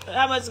 now.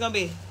 How much it's gonna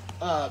be?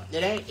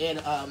 It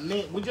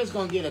ain't. We're just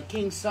gonna get a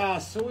king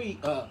size suite.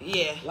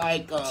 Yeah.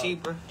 Like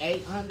cheaper.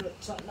 $800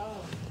 something.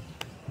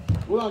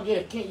 We're gonna get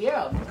a king.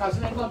 Yeah, because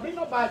there ain't gonna be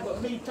nobody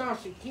but me,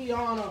 Tasha,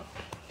 Kiana,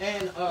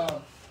 and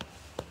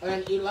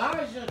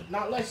Elijah.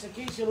 Not unless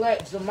Keisha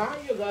let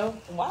Zamaya go.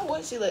 Why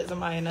would she let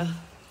somebody know?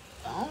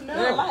 I don't know.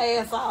 Girl, my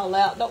ass all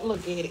out. Don't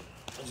look at it.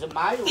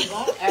 Zamaya was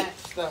gonna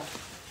ask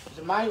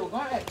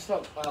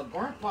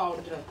Grandpa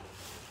to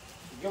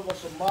give us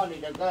some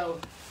money to go.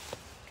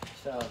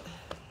 So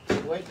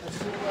wait and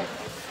see what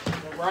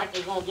the right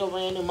is gonna give her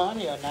any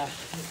money or not.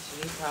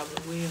 She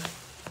probably will.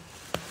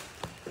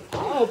 I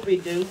hope he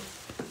do.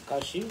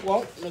 Cause she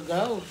wanting to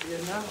go, you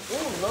know.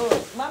 Oh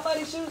Lord, my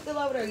buddy's shoes still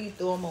over there. You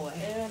threw them away.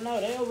 Hell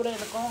no, they over there in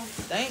the car.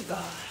 Thank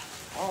God.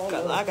 Oh,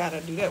 Cause I gotta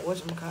do that.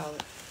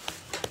 Whatchamacallit.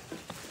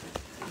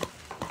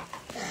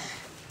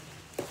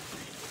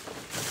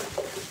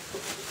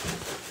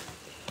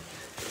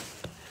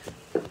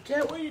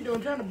 Ted, what are you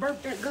doing? Trying to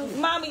burp that goat?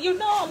 Mommy, you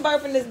know I'm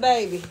burping this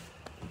baby.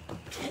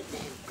 That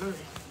damn girl,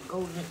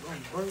 goat ain't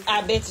gonna burp.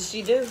 I bet you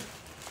she do.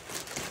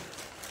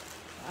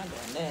 I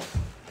done that.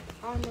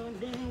 I know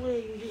damn well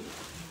you did.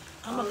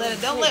 I'm gonna let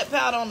it. Don't let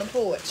Powder on the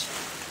porch.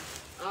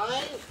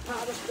 I ain't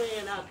Powder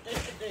staying out there.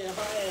 Damn,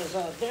 her ass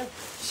out there.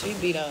 She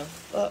be done.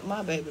 Fuck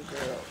my baby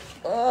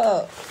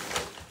girl.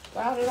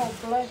 Powder don't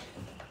play.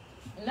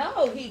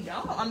 No, he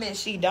don't. I mean,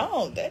 she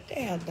don't. That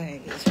damn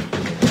thing is.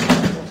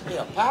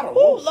 Yeah, Powder.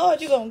 Oh Lord,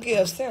 you gonna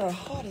give Sarah a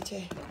heart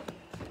attack.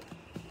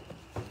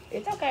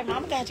 It's okay,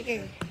 Mama got you,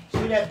 girl.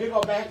 See that big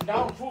old bag of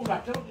dog food? I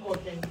told you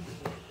what they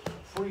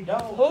free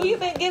dog. Who you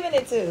been giving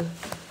it to?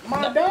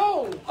 My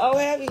dog. Oh,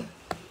 have you?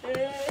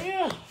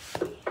 Yeah.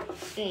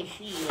 And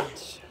she,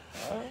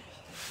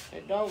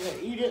 that dog will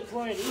eat it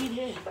for it, eat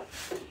it.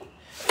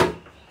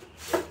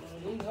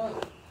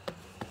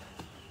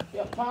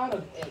 Yeah,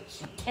 Powder,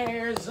 she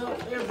tears up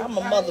everything. I'm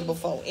a mother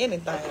before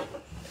anything.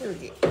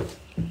 Period.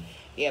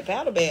 Yeah,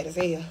 Powder bad as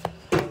hell.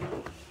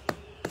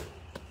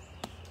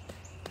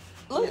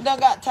 Look, it done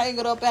got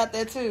tangled up out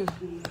there too.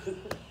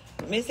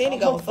 Miss Henny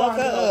gonna fuck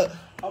her up.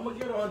 I'm gonna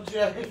get her on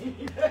Jay.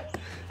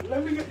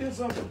 Let me get this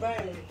on the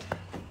bag.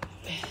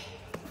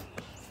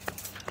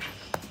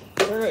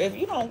 Girl, if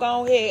you don't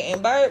go ahead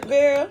and burp,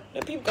 girl,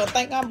 the people gonna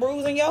think I'm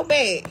bruising your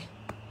back.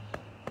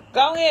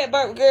 Go ahead,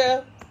 burp,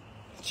 girl.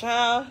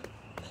 Child.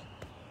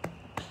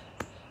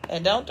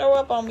 And don't throw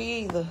up on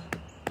me either.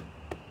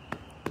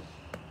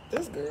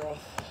 This girl.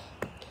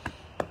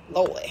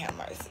 Lord have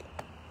mercy.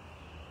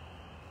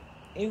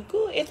 You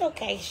good? It's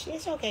okay.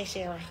 It's okay,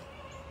 Shara.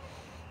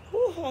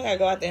 Ooh, I gotta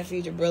go out there and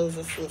feed your brothers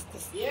and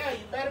sisters. Yeah, you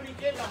better be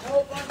getting a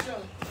whole bunch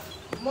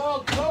of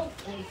more coke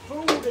and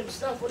food and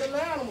stuff for them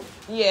animals.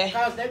 Yeah.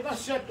 Because they're going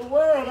to shut the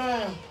world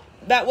down.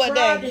 About what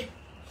day?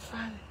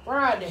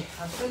 Friday.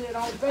 I seen it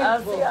on Facebook.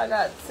 I see I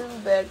got 2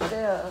 back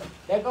there.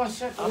 They're going to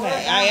shut the world down.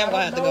 I am going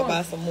to have to go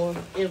buy some more.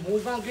 If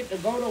we're going to get to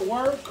go to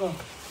work or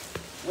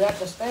we have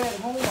to stay at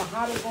home or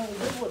how they're going to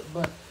do it.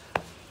 But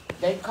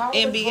they call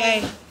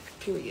NBA,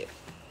 period.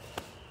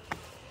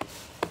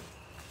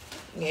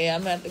 Yeah,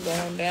 I'm about to go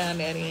on down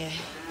there then.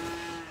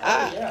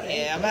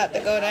 I'm about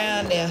to go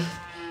down there.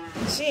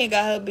 She ain't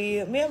got her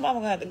bill. Me and Mama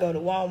gonna have to go to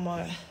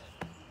Walmart.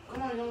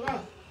 Come on, you gonna go?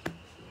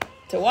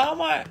 To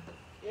Walmart?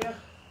 Yeah.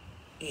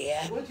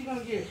 Yeah. What you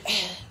gonna get?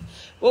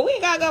 Well, we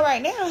ain't gotta go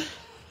right now. Oh,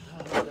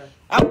 okay.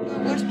 I'm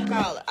gonna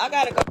whatchamacallit. I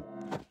gotta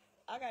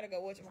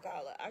go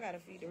whatchamacallit. I gotta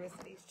feed the rest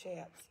of these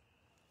chaps.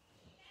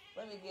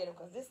 Let me get them,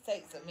 because this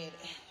takes a minute.